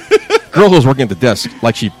 Girl who was working at the desk,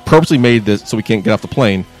 like she purposely made this so we can't get off the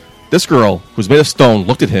plane. This girl, who's made of stone,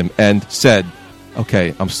 looked at him and said,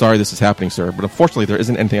 "Okay, I'm sorry this is happening, sir, but unfortunately there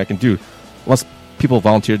isn't anything I can do unless people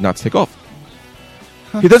volunteered not to take off."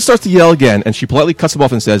 He then starts to yell again, and she politely cuts him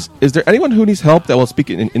off and says, "Is there anyone who needs help that will speak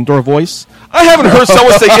in an indoor voice?" I haven't heard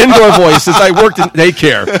someone say indoor voice since I worked in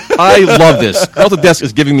daycare. I love this. Girl at the desk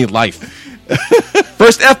is giving me life.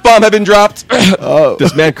 First F-bomb had been dropped.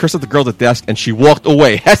 This man cursed at the girl at the desk, and she walked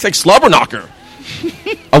away. Hashtag slobber knocker.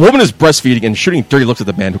 A woman is breastfeeding and shooting dirty looks at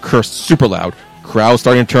the man who cursed super loud. Crowd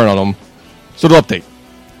starting to turn on him. So to update.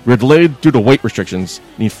 We're delayed due to weight restrictions.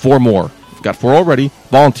 Need 4 more. We've got 4 already.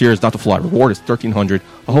 Volunteers not to fly. Reward is $1,300.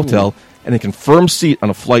 A hotel. And a confirmed seat on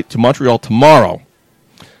a flight to Montreal tomorrow.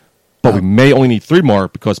 But we may only need 3 more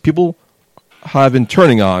because people have been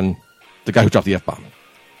turning on the guy who dropped the F-bomb.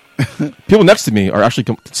 People next to me are actually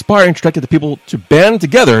conspiring to try to get the people to band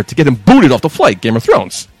together to get him booted off the flight. Game of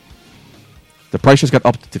Thrones. The price just got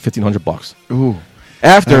up to $1,500. Ooh.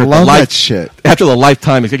 After I love that shit. After the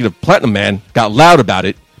lifetime executive platinum man got loud about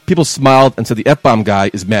it, people smiled and said the F-bomb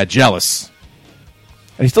guy is mad jealous.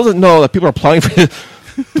 And he still doesn't know that people are applying to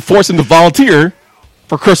force him to volunteer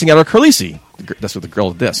for cursing out our Khaleesi. That's what the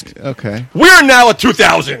girl at the desk. Okay. We're now at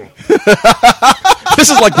 2,000. This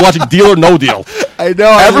is like watching Deal or No Deal. I know.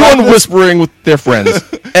 I Everyone love this. whispering with their friends.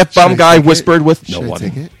 F-bomb Should I guy take it? whispered with no Should one. I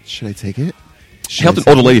take it? Should I take it? She helped an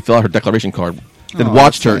older lady fill out her declaration card, then Oh,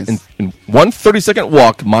 watched her that's nice. in one 30-second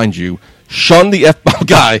walk, mind you, shun the F-bomb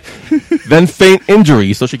guy, then feign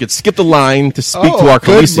injury so she could skip the line to speak to our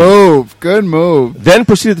good Khaleesi. move. Good move. Then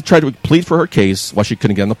proceeded to try to plead for her case while she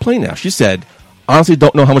couldn't get on the plane now. She said, "Honestly,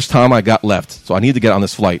 don't know how much time I got left, so I need to get on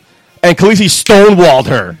this flight." And Khaleesi stonewalled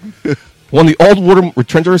her. When the old woman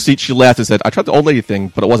returned to her seat, she laughed and said, "I tried the old lady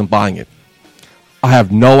thing, but I wasn't buying it. I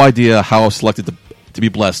have no idea how I was selected to be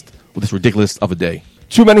blessed with this ridiculous of a day.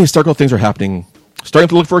 Too many hysterical things are happening. Starting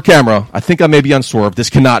to look for a camera. I think I may be on Swerve. This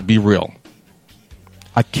cannot be real.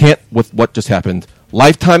 I can't with what just happened.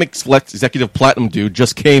 Lifetime executive platinum dude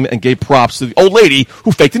just came and gave props to the old lady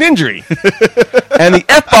who faked an injury. And the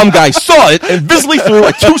F-bomb guy saw it and visibly threw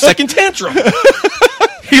a 2-second tantrum.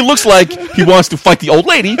 He looks like he wants to fight the old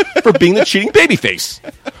lady for being the cheating babyface.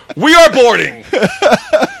 We are boarding.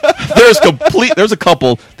 There's a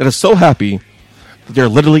couple that is so happy that they're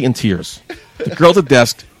literally in tears. The girl at the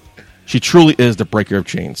desk, she truly is the breaker of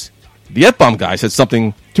chains. The F-bomb guy said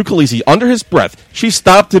something to Khaleesi under his breath. She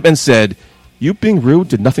stopped him and said, "You being rude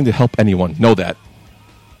did nothing to help anyone. Know that."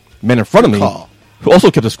 The man in front of me, call. who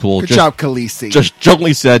also kept his cool, Good job, Khaleesi. just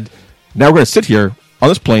jokingly said, "Now we're going to sit here on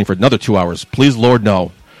this plane for another 2 hours. Please, Lord,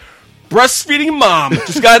 no." Breastfeeding mom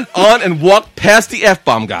just got on and walked past the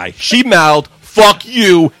F-bomb guy. She mouthed, "Fuck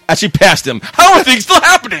you," as she passed him. How are things still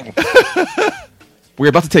happening? We're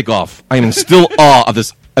about to take off. I am in still awe of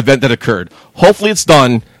this event that occurred. Hopefully it's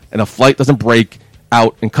done and a flight doesn't break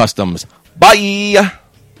out in customs. Bye!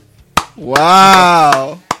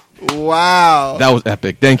 Wow. Wow. That was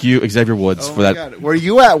epic. Thank you, Xavier Woods, Oh for my that. God. Were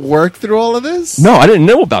you at work through all of this? No, I didn't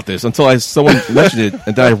know about this until someone mentioned it,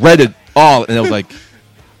 and then I read it all, and I was like,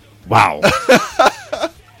 wow. I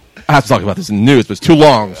have to talk about this in the news, but it's too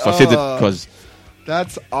long, so I saved it because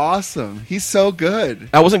That's awesome. He's so good.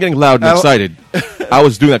 I wasn't getting loud and excited. I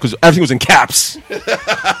was doing that because everything was in caps.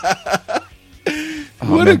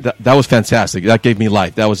 That was fantastic. That gave me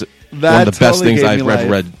life. That was one of the best things I've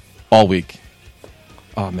read all week.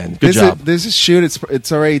 Oh, man. Good job. This is shoot.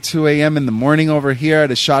 It's already 2 a.m. in the morning over here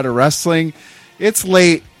at A Shot of Wrestling. It's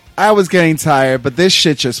late. I was getting tired, but this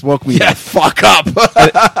shit just woke me the fuck up.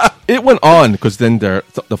 It went on because then the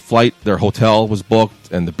flight, their hotel was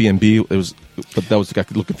booked, and the B&B, but that got a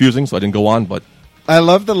little confusing, so I didn't go on, but I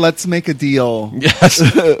love the "Let's Make a Deal"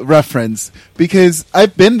 reference because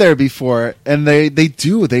I've been there before, and they're like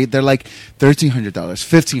 $1,300, $1,500,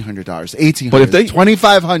 $1,800, but if they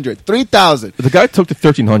 $2,500, $3,000. The guy took the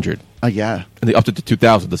 $1,300. Yeah, and they upped it to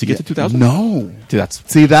 $2,000. Does he get to $2,000? No.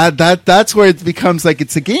 See, that's where it becomes like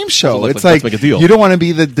it's a game show. It's like let's make a deal. You don't want to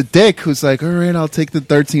be the dick who's like, all right, I'll take the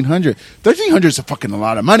 $1,300. $1,300 is a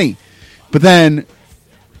lot of money, but then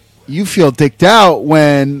you feel dicked out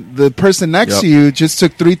when the person next to you just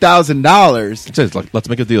took $3,000. It says, let's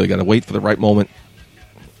make a deal. You got to wait for the right moment.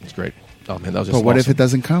 It's great. Oh, man, that was just But what awesome. if it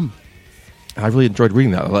doesn't come? I really enjoyed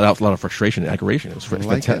reading that. I let out a lot of frustration and aggravation. It was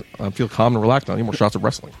fantastic. I feel calm and relaxed. I need more shots of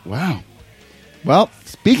wrestling. Wow. Well,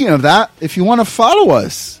 speaking of that, if you want to follow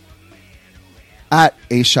us at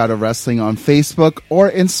A Shot of Wrestling on Facebook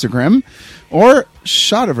or Instagram, or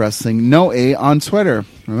Shot of Wrestling, no A, on Twitter.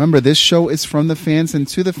 Remember, this show is from the fans and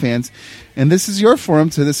to the fans, and this is your forum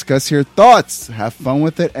to discuss your thoughts. Have fun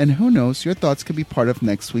with it, and who knows, your thoughts could be part of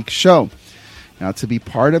next week's show. Now, to be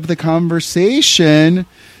part of the conversation,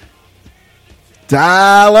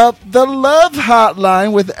 dial up the love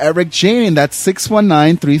hotline with Eric Jane. That's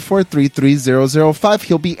 619-343-3005.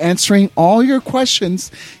 He'll be answering all your questions.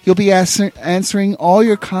 He'll be answering all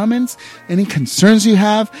your comments, any concerns you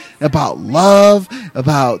have about love,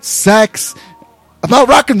 about sex, about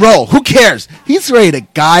rock and roll. Who cares? He's ready to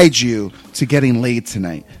guide you to getting laid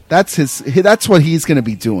tonight. That's what he's going to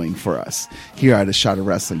be doing for us here at A Shot of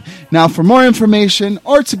Wrestling. Now, for more information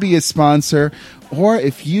or to be a sponsor, or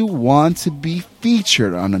if you want to be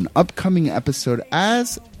featured on an upcoming episode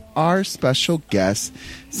as our special guest,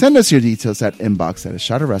 send us your details at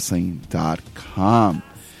inbox@ashotofwrestling.com.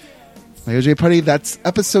 Michael J. Putty, that's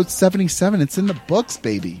episode 77. It's in the books,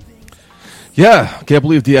 baby. Yeah, can't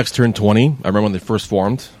believe DX turned 20. I remember when they first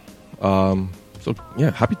formed. So,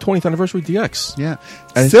 yeah, happy 20th anniversary, DX. Yeah.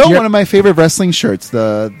 Still one of my favorite wrestling shirts,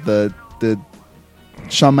 the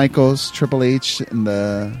Shawn Michaels, Triple H, and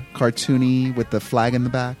the cartoony with the flag in the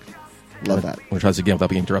back. Love that. I'm going to try this again without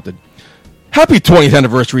being interrupted. Happy 20th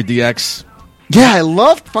anniversary, DX. Yeah, I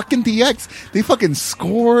love fucking DX. They fucking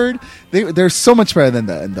scored. They're so much better than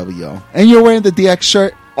the NWO. And you're wearing the DX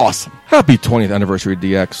shirt. Awesome. Happy 20th anniversary,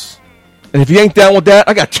 DX. And if you ain't down with that,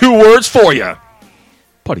 I got 2 words for you.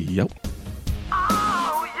 Putty, yo.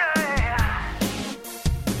 Oh, yeah.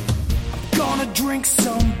 Gonna drink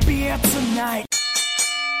some beer tonight.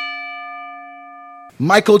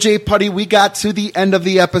 Michael J. Putty, we got to the end of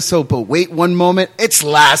the episode, but wait one moment. It's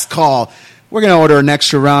last call. We're going to order an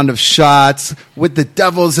extra round of shots with the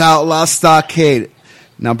Devil's Outlaw Stockade.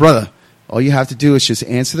 Now, brother, all you have to do is just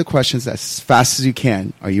answer the questions as fast as you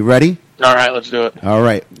can. Are you ready? All right, let's do it. All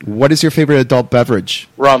right. What is your favorite adult beverage?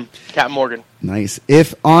 Rum. Captain Morgan. Nice.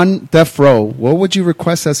 If on death row, what would you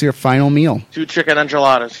request as your final meal? 2 chicken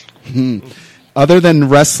enchiladas. Other than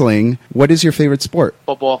wrestling, what is your favorite sport?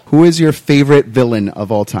 Football. Who is your favorite villain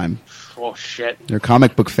of all time? Oh, shit. You're a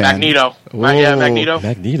comic book fan. Magneto. Whoa. Yeah, Magneto.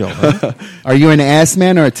 Magneto, huh? Are you an ass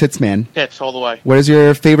man or a tits man? Tits all the way. What is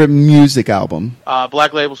your favorite music album?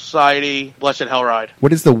 Black Label Society, Blessed Hell Ride.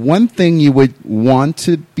 What is the one thing you would want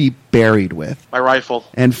to be buried with? My rifle.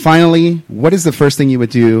 And finally, what is the first thing you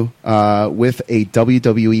would do with a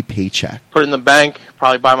WWE paycheck? Put it in the bank,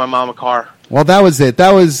 probably buy my mom a car. Well, that was it.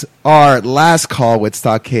 That was our last call with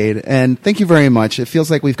Stockade. And thank you very much. It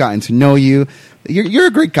feels like we've gotten to know you. You're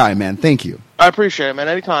a great guy, man. Thank you. I appreciate it, man.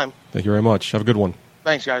 Anytime. Thank you very much. Have a good one.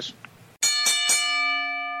 Thanks, guys.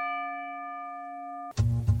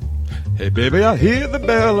 Hey, baby, I hear the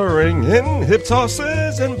bell ringing, hip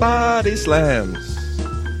tosses and body slams.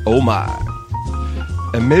 Oh, my.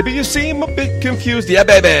 And maybe you seem a bit confused. Yeah,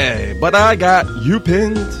 baby, but I got you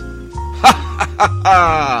pinned. Ha, ha, ha,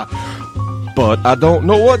 ha. But I don't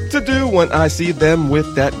know what to do when I see them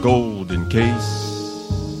with that golden case.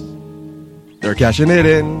 They're cashing it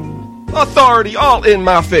in. Authority all in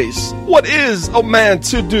my face. What is a man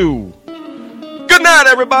to do? Good night,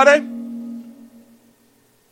 everybody.